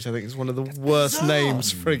Football, which I think is one of the worst bizarre.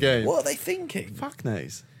 names for a game. What are they thinking? Fuck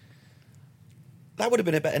knows. That would have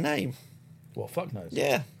been a better name. What, fuck knows?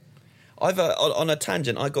 Yeah. I've on a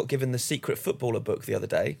tangent, I got given the Secret Footballer book the other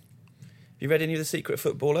day. You read any of the Secret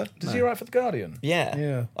Footballer? Does he write for The Guardian? Yeah.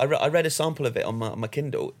 Yeah. I read a sample of it on my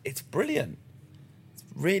Kindle. It's brilliant. It's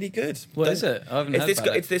really good. What is it? I haven't It's heard this about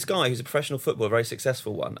guy, it. It's this guy who's a professional footballer, a very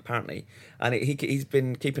successful one, apparently. And he's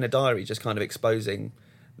been keeping a diary just kind of exposing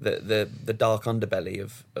the dark underbelly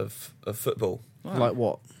of football. Like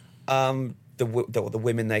what? The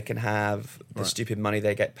women they can have, the stupid money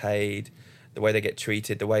they get paid, the way they get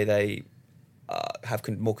treated, the way they have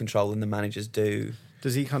more control than the managers do.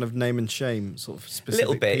 Does he kind of name and shame sort of A specific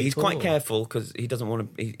little bit. He's people, quite or- careful because he doesn't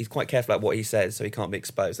want to. He's quite careful about what he says, so he can't be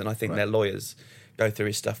exposed. And I think their lawyers go through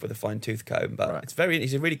his stuff with a fine tooth comb. But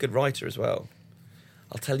he's a really good writer as well.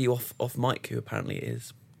 I'll tell you off mic who apparently it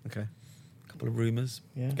is. Okay. A couple of rumours.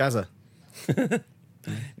 Yeah. Gaza.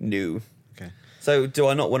 No. Okay. So do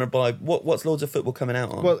I not want to buy what's Lords of Football coming out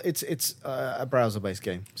on? Well, it's a browser-based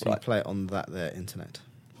game, so you Right. play it on their internet,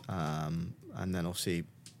 and then obviously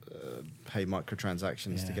pay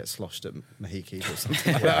microtransactions to Yeah. get sloshed at Mahikis or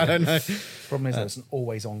something. Like that. I don't know. Problem is that it's an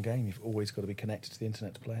always-on game. You've always got to be connected to the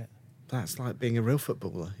internet to play it. That's like being a real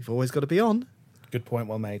footballer. You've always got to be on. Good point,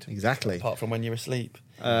 well made. Exactly. apart from when you're asleep.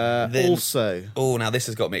 Then- Also, Oh, now this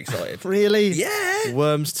has got me excited. really, Yeah.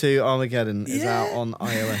 Worms 2 Armageddon is Yeah. out on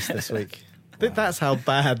iOS this week. That's how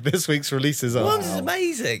bad this week's releases are. Worms is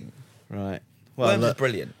amazing. Right. Well, Worms is look,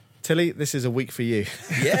 brilliant. Tilly, this is a week for you.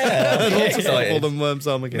 Yeah, I'm Lots of excited. football than Worms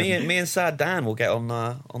Armageddon. Me and Sad Dan will get on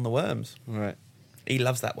the Worms. Right. He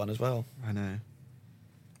loves that one as well. I know.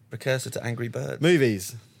 Precursor to Angry Birds.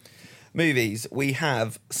 Movies. Movies. We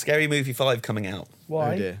have Scary Movie 5 coming out.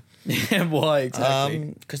 Why? Oh dear. Yeah, why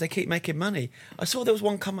exactly? Because they keep making money. I saw there was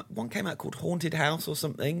one came out called Haunted House or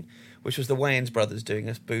something, which was the Wayans brothers doing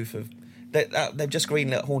a spoof of. They've just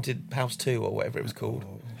greenlit Haunted House 2 or whatever it was called.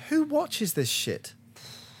 Who watches this shit?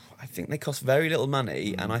 I think they cost very little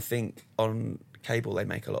money, and I think on cable they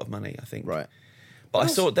make a lot of money. I think. Right. But I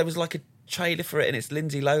saw there was like a trailer for it, and it's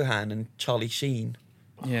Lindsay Lohan and Charlie Sheen.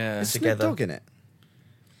 Yeah. Is Snoop together. Dogg in it?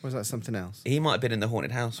 Or is that something else? He might have been in the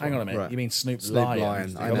Haunted House. Hang on a minute. Right. You mean Snoop Snoop Lion?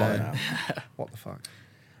 Lion, I Come on know. now. What the fuck?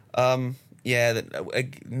 Yeah,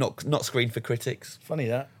 not screened for critics. Funny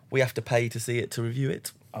that. We have to pay to see it to review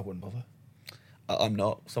it. I wouldn't bother. I'm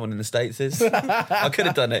not. Someone in the States is. I could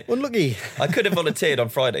have done it. Well, looky. I could have volunteered on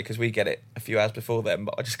Friday because we get it a few hours before them,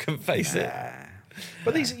 but I just couldn't face it.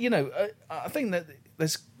 But these, I think that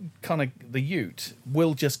there's kind of the Ute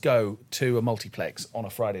will just go to a multiplex on a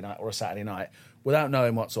Friday night or a Saturday night without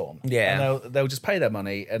knowing what's on. Yeah. And they'll just pay their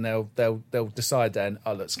money and they'll decide then,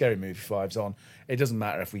 oh look, Scary Movie 5's on. It doesn't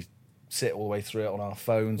matter if we sit all the way through it on our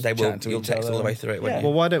phones. They will. chatting to You'll each text other. all the way through it, won't Yeah. you?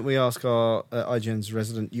 Well, why don't we ask our IGN's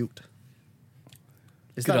resident Ute?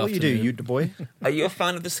 Is Good that what you do, afternoon. Ute boy? Are you a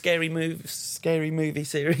fan of the scary movie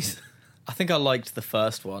series? I think I liked the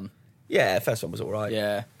first one. Yeah, the first one was all right.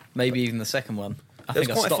 Yeah. Maybe even the second one. I There was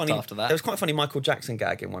think I quite a stopped funny, after that. There was quite a funny Michael Jackson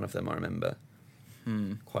gag in one of them. I remember.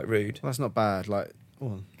 Quite rude. Well, that's not bad. Like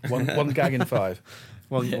One gag in 5.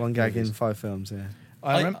 One gag in 5 films. Yeah.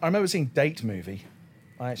 I remember seeing Date Movie.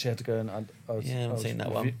 I actually had to go and I was seen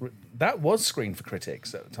that one. That was screened for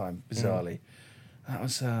critics at the time, bizarrely. That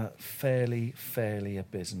was fairly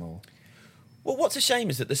abysmal. Well, what's a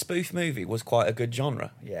shame is that the spoof movie was quite a good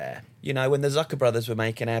genre. Yeah. You know, when the Zucker brothers were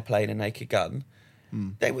making Airplane and Naked Gun,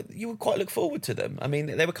 you would quite look forward to them. I mean,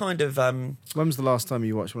 they were kind of... When was the last time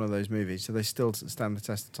you watched one of those movies? Do they still stand the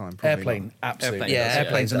test of time? Probably Airplane, not. absolutely. Airplane does, yeah.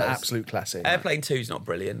 Airplane's an Airplane does. absolute classic. Airplane 2's not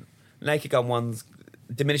brilliant. Naked Gun 1's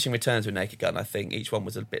diminishing returns with Naked Gun. I think each one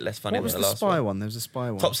was a bit less funny What was than the last spy one. one? There was a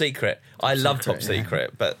spy one. Top Secret. I love Top Secret, yeah.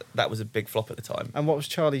 Secret, but that was a big flop at the time. And what was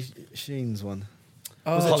Charlie Sheen's one?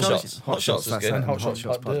 Was it Hot Charlie- Shots? Hot Shots was that's good. it. And Hot Hot Shots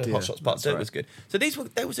Shots Part Part Deux. Deux. Hot Shots Part That's 2 right. was good. So this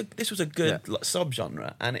was a good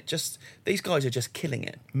sub-genre, and these guys are just killing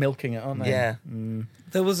it. Milking it, aren't they? Yeah.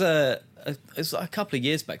 There was it was a couple of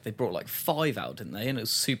years back. They brought like 5 out, didn't they? And it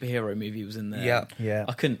was a superhero movie was in there. Yeah. Yeah.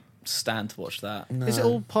 I couldn't stand to watch that. Is it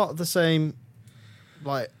all part of the same?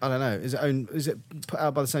 Like, I don't know. Is it put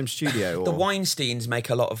out by the same studio? Or? The Weinsteins make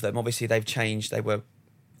a lot of them. Obviously, they've changed. They were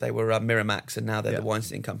Miramax, and now they're the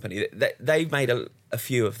Weinstein Company. They've made a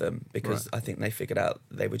few of them because I think they figured out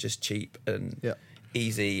they were just cheap and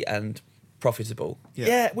easy and profitable.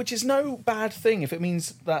 Yeah, which is no bad thing if it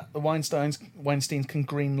means that the Weinsteins can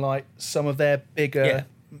greenlight some of their bigger,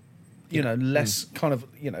 less kind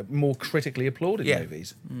of, more critically applauded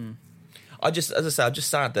movies. As I say, I'm just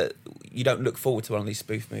sad that you don't look forward to one of these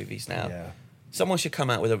spoof movies now. Yeah. Someone should come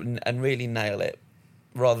out with it and really nail it,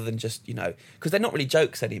 rather than just because they're not really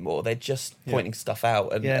jokes anymore. They're just pointing stuff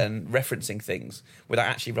out and referencing things without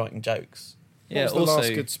actually writing jokes. What was the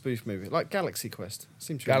last good spoof movie? Like Galaxy Quest.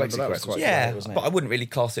 Seem to Galaxy remember that was Quest was quite Yeah, good. wasn't it? but I wouldn't really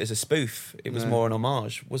class it as a spoof. It was more an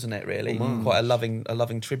homage, wasn't it? Really, quite a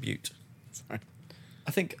loving tribute.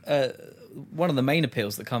 I think one of the main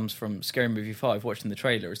appeals that comes from Scary Movie 5, watching the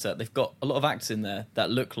trailer, is that they've got a lot of actors in there that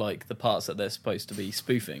look like the parts that they're supposed to be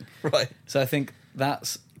spoofing. Right. So I think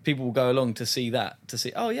that's people will go along to see that,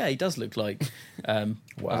 oh yeah, he does look like I don't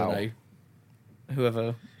know,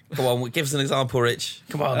 whoever. Come on, give us an example, Rich.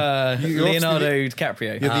 Come on. Leonardo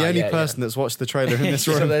DiCaprio. You're the only person that's watched the trailer in this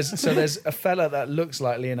room. So there's a fella that looks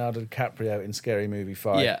like Leonardo DiCaprio in Scary Movie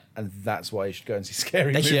 5, Yeah. and that's why you should go and see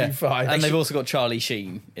Scary Movie Yeah. 5. And they've also got Charlie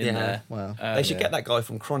Sheen in there. Wow. They should get that guy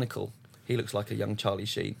from Chronicle. He looks like a young Charlie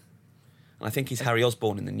Sheen. And I think he's Harry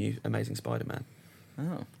Osborn in the new Amazing Spider-Man.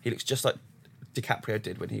 Oh. He looks just like DiCaprio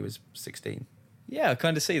did when he was 16. Yeah, I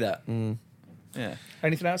kind of see that. Yeah.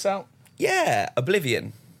 Anything else out? Yeah,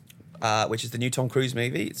 Oblivion, which is the new Tom Cruise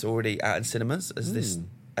movie. It's already out in cinemas as this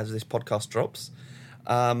podcast drops.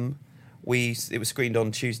 It was screened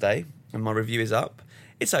on Tuesday, and my review is up.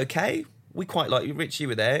 It's okay. We quite like it. Rich, you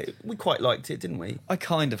were there. We quite liked it, didn't we? I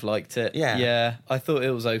kind of liked it. Yeah. Yeah. I thought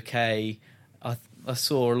it was okay. I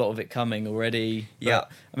saw a lot of it coming already. Yeah.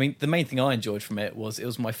 I mean, the main thing I enjoyed from it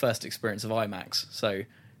was my first experience of IMAX. So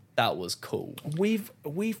that was cool. We've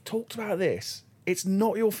talked about this. It's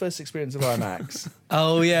not your first experience of IMAX.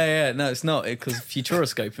 Oh, yeah. No, it's not. Because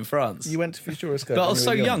Futuroscope in France. You went to Futuroscope. But I when was you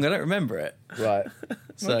so were young, I don't remember it. Right.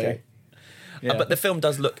 So, Okay. yeah. But the film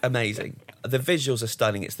does look amazing. The visuals are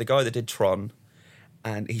stunning. It's the guy that did Tron,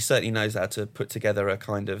 and he certainly knows how to put together a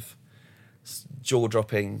kind of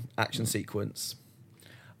jaw-dropping action sequence.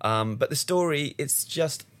 But the story, it's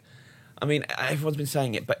just... I mean, everyone's been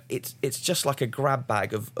saying it, but it's just like a grab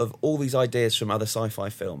bag of all these ideas from other sci-fi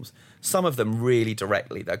films. Some of them really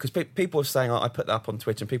directly, though, because people are saying, I put that up on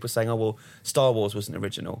Twitter, and people are saying, well, Star Wars wasn't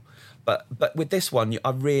original. But with this one, you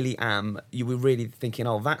were really thinking,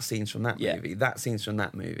 that scene's from that movie, that scene's from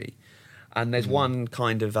that movie. And there's one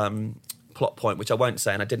kind of plot point, which I won't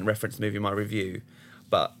say, and I didn't reference the movie in my review,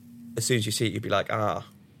 but as soon as you see it, you'd be like,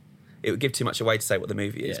 it would give too much away to say what the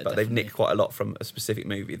movie is, but they've definitely. nicked quite a lot from a specific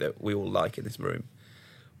movie that we all like in this room.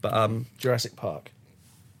 But Jurassic Park.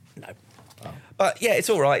 no. But yeah, it's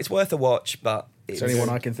all right. It's worth a watch, but It's the only one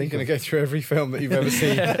I can You're think going to of. go through every film that you've ever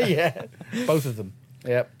seen. Yeah. Both of them.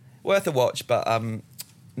 Yep. worth a watch, but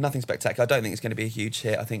nothing spectacular. I don't think it's going to be a huge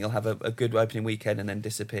hit. I think it'll have a good opening weekend and then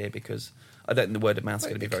disappear because I don't think the word of mouth is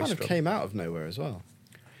going to be It very kind strong. of came out of nowhere as well.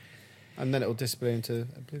 And then it'll disappear into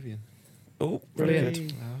oblivion. Oh,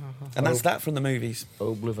 Brilliant. And that's that from the movies.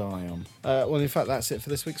 Oblivion. Well, in fact, that's it for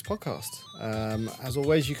this week's podcast. As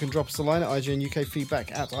always, you can drop us a line at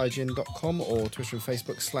IGNUKfeedback@IGN.com or Twitter and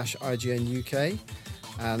Facebook /IGNUK.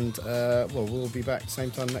 And, we'll be back same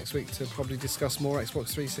time next week to probably discuss more Xbox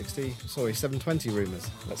 720 rumours.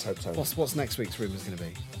 Let's hope so. What's next week's rumours going to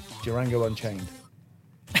be? Durango Unchained.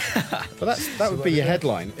 But that would be your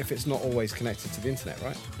headline if it's not always connected to the internet,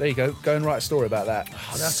 right? There you go. Go and write a story about that.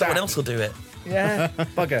 Someone else will do it. Yeah,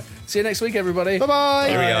 bugger. See you next week, everybody. Bye bye.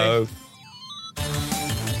 Here we go.